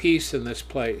assured peace in this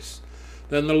place.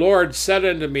 Then the Lord said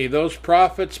unto me, those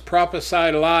prophets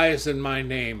prophesy lies in my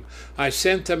name. I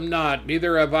sent them not,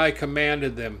 neither have I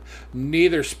commanded them,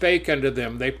 neither spake unto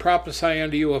them. They prophesy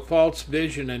unto you a false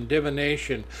vision and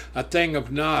divination, a thing of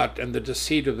naught, and the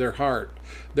deceit of their heart.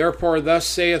 Therefore thus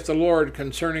saith the Lord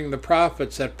concerning the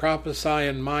prophets that prophesy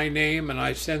in my name, and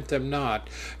I sent them not.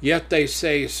 Yet they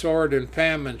say, sword and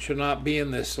famine shall not be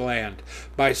in this land.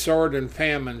 By sword and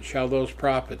famine shall those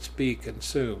prophets be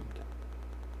consumed.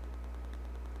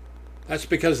 That's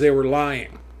because they were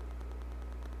lying.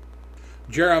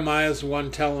 Jeremiah's the one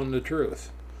telling the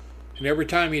truth. And every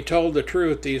time he told the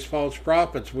truth, these false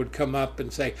prophets would come up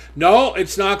and say, no,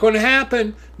 it's not going to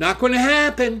happen. Not going to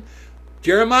happen.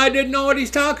 Jeremiah didn't know what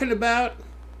he's talking about.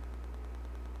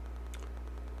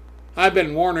 I've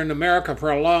been warning America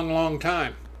for a long, long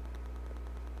time.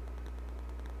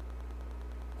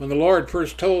 When the Lord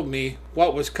first told me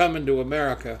what was coming to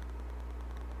America,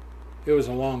 it was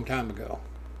a long time ago.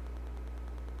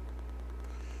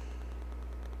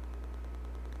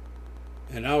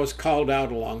 And I was called out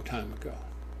a long time ago.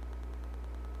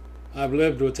 I've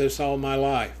lived with this all my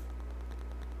life.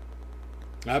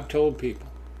 I've told people,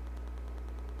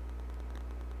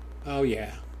 oh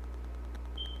yeah.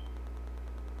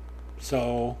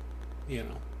 So,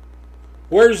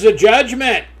 where's the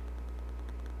judgment?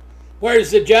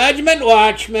 Where's the judgment,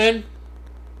 watchman?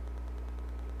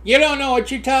 You don't know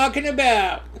what you're talking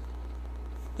about.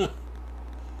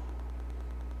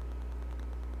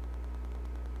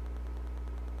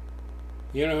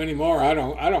 Anymore, I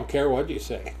don't care what you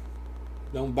say.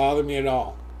 Don't bother me at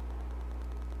all.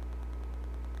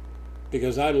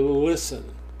 Because I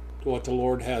listen to what the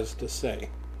Lord has to say.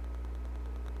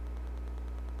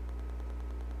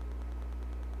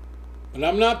 But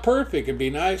I'm not perfect. It'd be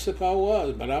nice if I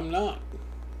was, but I'm not.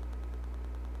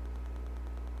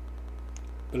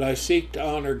 But I seek to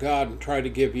honor God and try to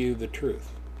give you the truth.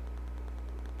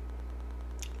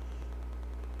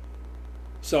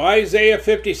 So Isaiah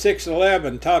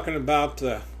 56:11, talking about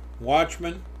the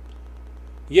watchmen.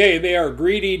 Yea, they are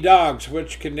greedy dogs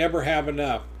which can never have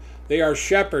enough. They are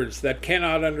shepherds that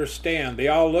cannot understand. They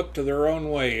all look to their own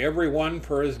way, every one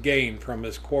for his gain from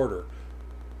his quarter.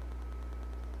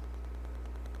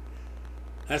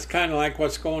 That's kind of like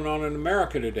what's going on in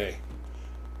America today.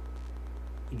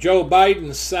 Joe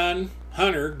Biden's son,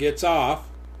 Hunter, gets off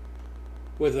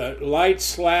with a light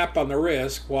slap on the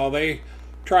wrist while they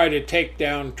try to take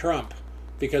down Trump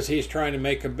because he's trying to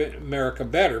make America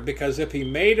better. Because if he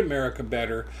made America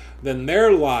better, then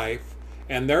their life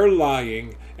and their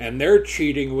lying and their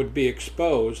cheating would be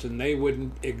exposed and they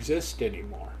wouldn't exist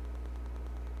anymore.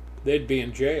 They'd be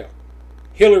in jail.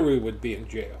 Hillary would be in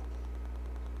jail.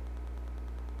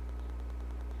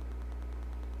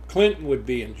 Clinton would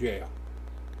be in jail.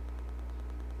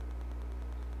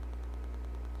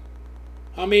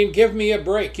 I mean, give me a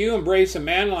break. You embrace a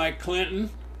man like Clinton.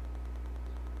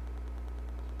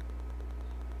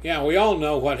 Yeah, we all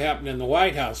know what happened in the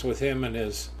White House with him and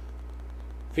his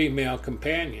female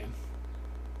companion.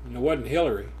 And it wasn't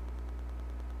Hillary.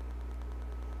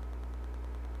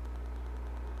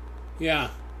 Yeah.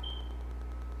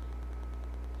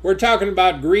 We're talking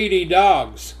about greedy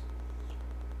dogs.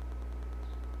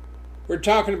 We're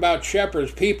talking about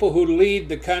shepherds, people who lead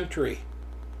the country.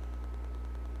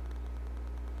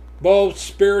 Both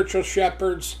spiritual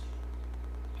shepherds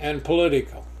and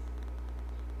political.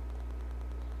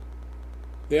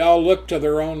 They all look to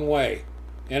their own way.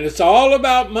 And it's all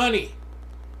about money.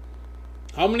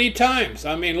 How many times?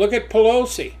 I mean, look at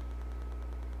Pelosi.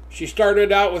 She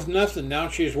started out with nothing. Now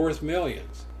she's worth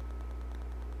millions.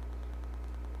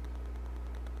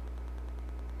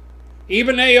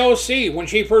 Even AOC, when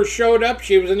she first showed up,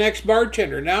 she was an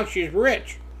ex-bartender. Now she's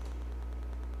rich.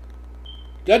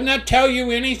 Doesn't that tell you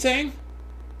anything?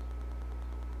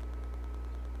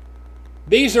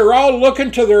 These are all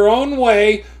looking to their own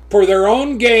way for their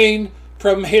own gain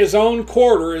from his own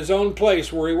quarter, his own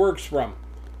place where he works from.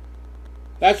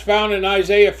 That's found in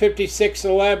Isaiah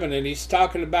 56:11, and he's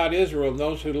talking about Israel and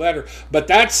those who led her. But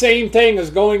that same thing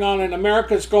is going on in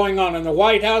America. It's going on in the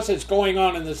White House. It's going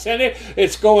on in the Senate.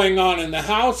 It's going on in the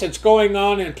House. It's going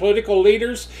on in political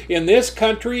leaders in this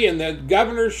country, in the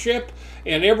governorship,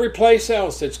 and every place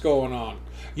else it's going on.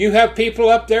 You have people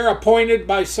up there appointed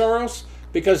by Soros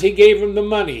because he gave them the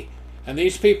money. And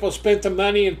these people spent the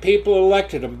money and people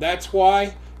elected them. That's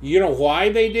why. You know why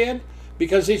they did?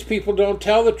 Because these people don't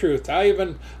tell the truth. I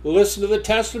even listened to the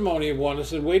testimony of one and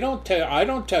said, I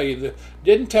didn't tell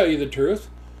you the truth.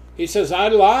 He says, I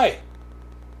lie.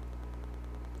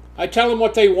 I tell them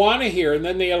what they want to hear, and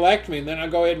then they elect me, and then I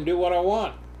go ahead and do what I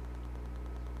want.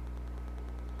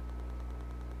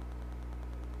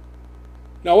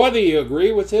 Now, whether you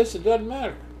agree with this, it doesn't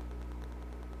matter.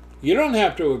 You don't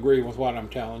have to agree with what I'm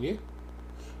telling you.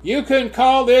 You can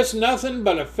call this nothing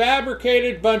but a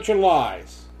fabricated bunch of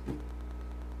lies.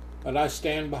 But I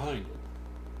stand behind it.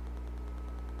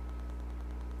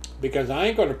 Because I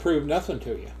ain't going to prove nothing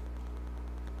to you.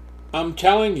 I'm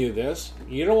telling you this.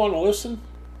 You don't want to listen?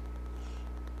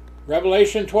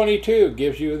 Revelation 22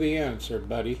 gives you the answer,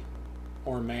 buddy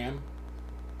or ma'am.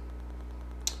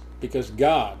 Because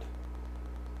God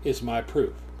is my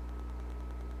proof.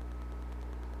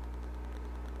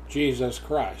 Jesus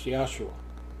Christ, Yeshua,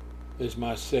 is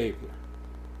my Savior.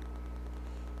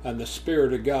 And the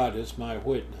Spirit of God is my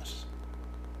witness.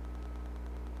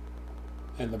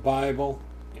 And the Bible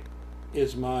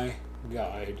is my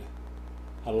guide,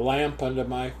 a lamp unto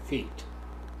my feet.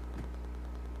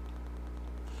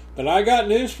 But I got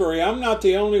news for you. I'm not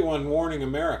the only one warning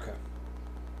America.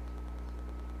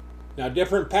 Now,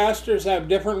 different pastors have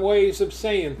different ways of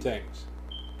saying things.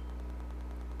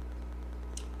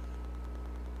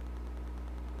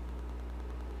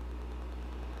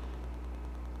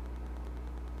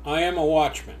 I am a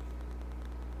watchman.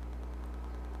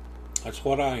 That's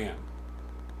what I am.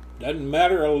 Doesn't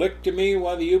matter a lick to me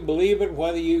whether you believe it,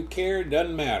 whether you care,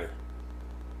 doesn't matter.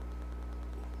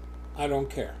 I don't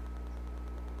care.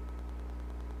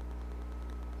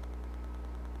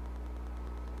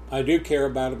 I do care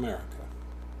about America.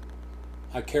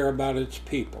 I care about its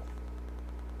people.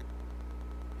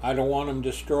 I don't want them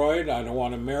destroyed. I don't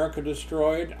want America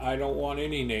destroyed. I don't want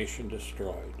any nation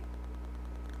destroyed.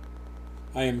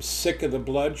 I am sick of the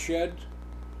bloodshed.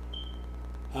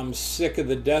 I'm sick of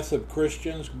the death of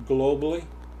Christians globally.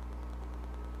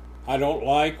 I don't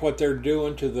like what they're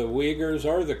doing to the Uyghurs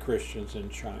or the Christians in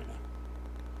China.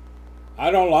 I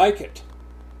don't like it.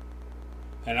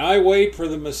 And I wait for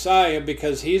the Messiah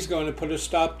because he's going to put a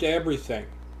stop to everything.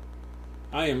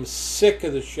 I am sick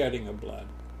of the shedding of blood.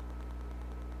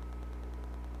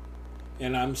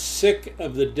 And I'm sick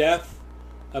of the death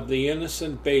of the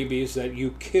innocent babies that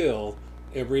you kill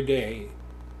every day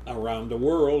around the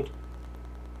world.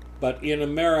 But in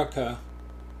America,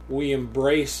 we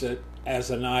embrace it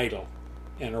as an idol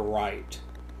and a right.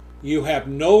 You have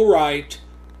no right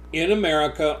in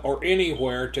America or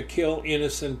anywhere to kill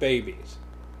innocent babies,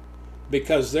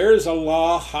 because there's a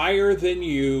law higher than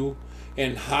you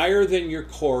and higher than your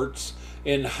courts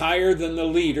and higher than the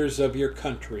leaders of your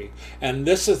country. And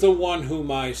this is the one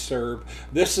whom I serve.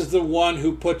 This is the one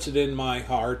who puts it in my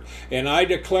heart. And I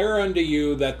declare unto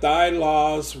you that thy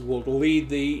laws will lead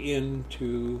thee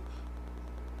into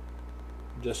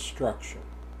destruction.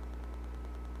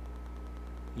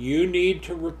 You need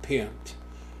to repent.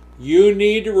 You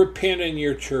need to repent in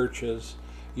your churches.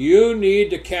 You need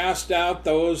to cast out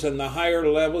those in the higher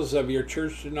levels of your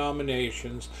church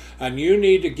denominations, and you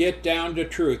need to get down to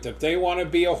truth. If they want to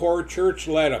be a whore church,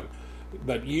 let them.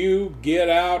 But you get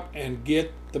out and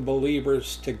get the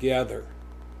believers together.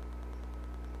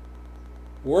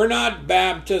 We're not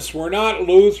Baptists, we're not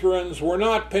Lutherans, we're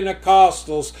not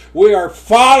Pentecostals. We are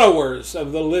followers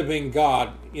of the living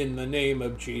God in the name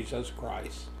of Jesus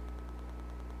Christ.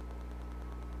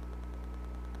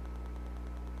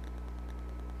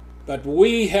 But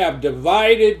we have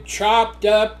divided, chopped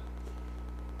up,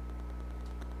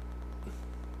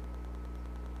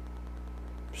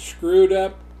 screwed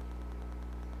up,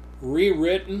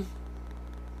 rewritten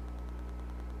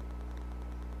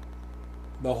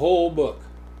the whole book.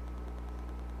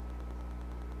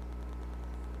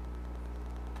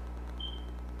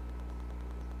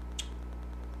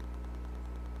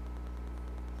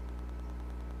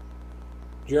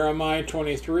 Jeremiah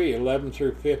 23:11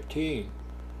 through 15.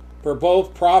 For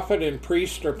both prophet and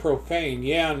priest are profane.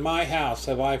 Yea, in my house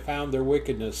have I found their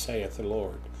wickedness, saith the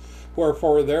Lord.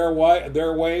 Wherefore their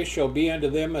way shall be unto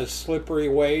them as slippery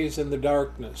ways in the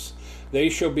darkness. They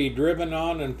shall be driven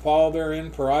on and fall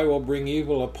therein, for I will bring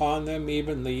evil upon them,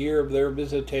 even the year of their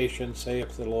visitation,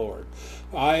 saith the Lord.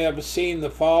 I have seen the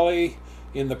folly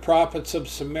in the prophets of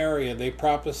Samaria. They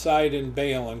prophesied in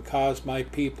Baal and caused my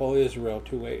people Israel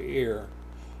to err.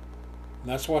 And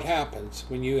that's what happens.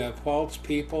 When you have false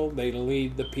people, they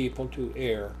lead the people to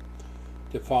err,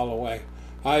 to fall away.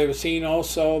 I have seen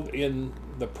also in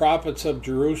the prophets of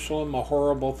Jerusalem a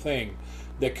horrible thing.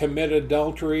 They commit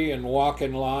adultery and walk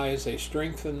in lies. They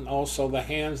strengthen also the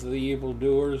hands of the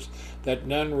evildoers, that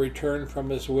none return from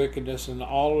his wickedness, and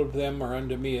all of them are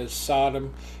unto me as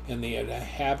Sodom, and the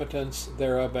inhabitants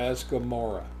thereof as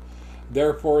Gomorrah.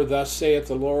 Therefore thus saith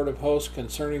the Lord of hosts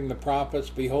concerning the prophets,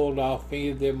 Behold, I'll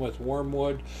feed them with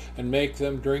wormwood, and make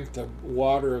them drink the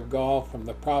water of gall. From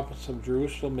the prophets of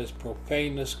Jerusalem is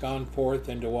profaneness gone forth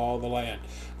into all the land.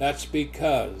 That's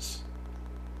because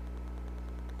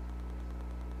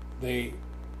they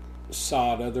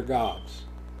sought other gods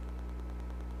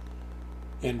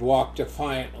and walked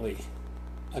defiantly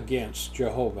against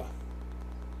Jehovah.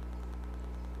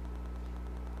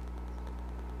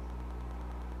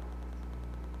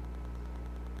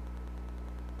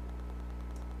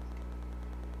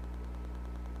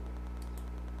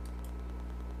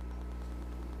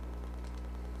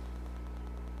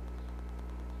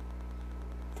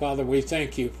 Father, we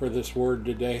thank you for this word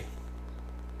today.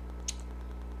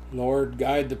 Lord,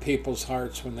 guide the people's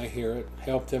hearts when they hear it.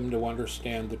 Help them to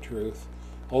understand the truth.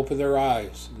 Open their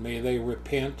eyes. May they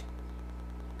repent.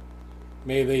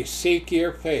 May they seek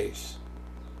your face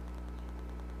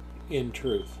in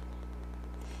truth.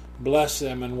 Bless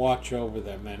them and watch over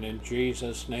them. And in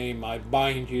Jesus' name, I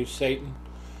bind you, Satan,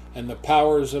 and the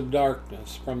powers of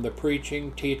darkness from the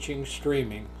preaching, teaching,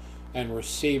 streaming, and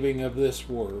receiving of this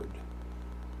word.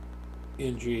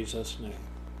 In Jesus' name.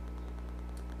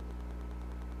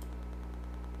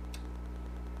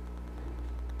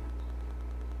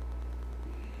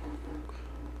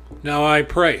 Now I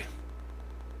pray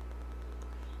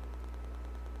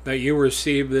that you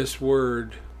receive this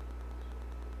word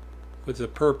with the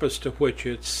purpose to which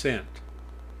it's sent.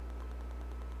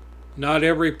 Not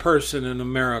every person in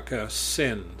America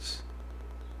sins.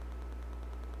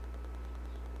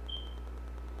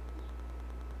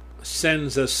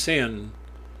 Sins a sin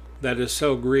that is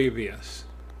so grievous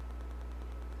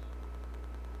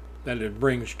that it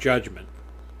brings judgment.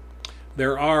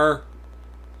 There are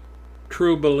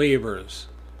true believers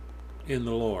in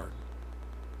the Lord.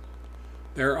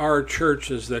 There are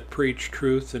churches that preach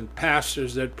truth and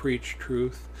pastors that preach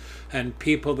truth and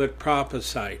people that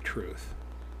prophesy truth.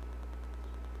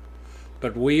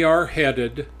 But we are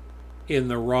headed in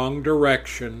the wrong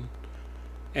direction,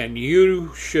 and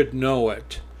you should know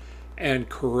it and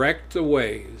correct the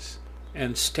ways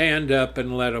and stand up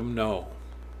and let them know.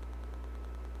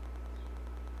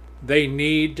 They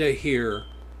need to hear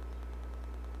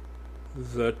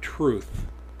the truth.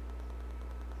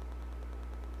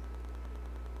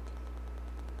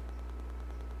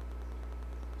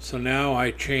 So now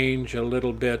I change a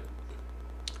little bit.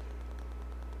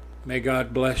 May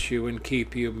God bless you and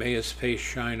keep you. May his face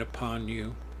shine upon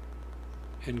you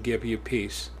and give you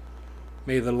peace.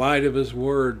 May the light of his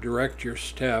word direct your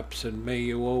steps, and may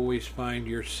you always find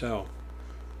yourself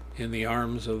in the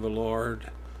arms of the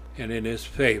Lord and in his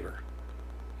favor.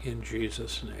 In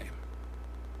Jesus' name.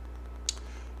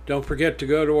 Don't forget to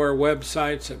go to our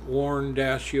websites at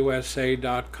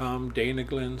warn-usa.com,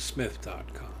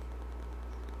 danaglennsmith.com.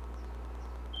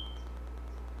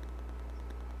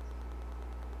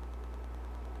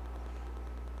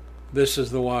 This is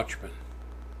The Watchman.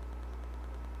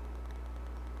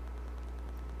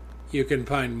 You can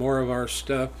find more of our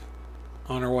stuff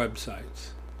on our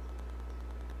websites.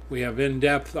 We have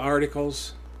in-depth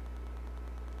articles,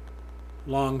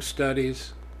 long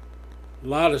studies, a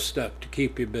lot of stuff to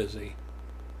keep you busy.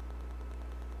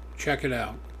 Check it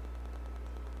out.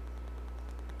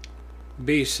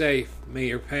 Be safe. May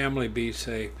your family be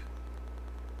safe.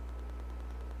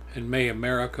 And may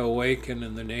America awaken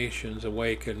and the nations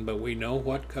awaken, but we know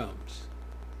what comes.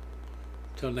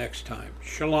 Till next time.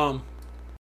 Shalom.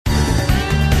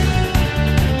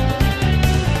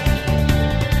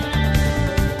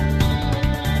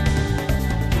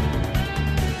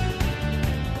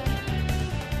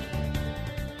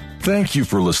 Thank you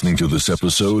for listening to this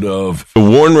episode of The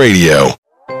Warn Radio.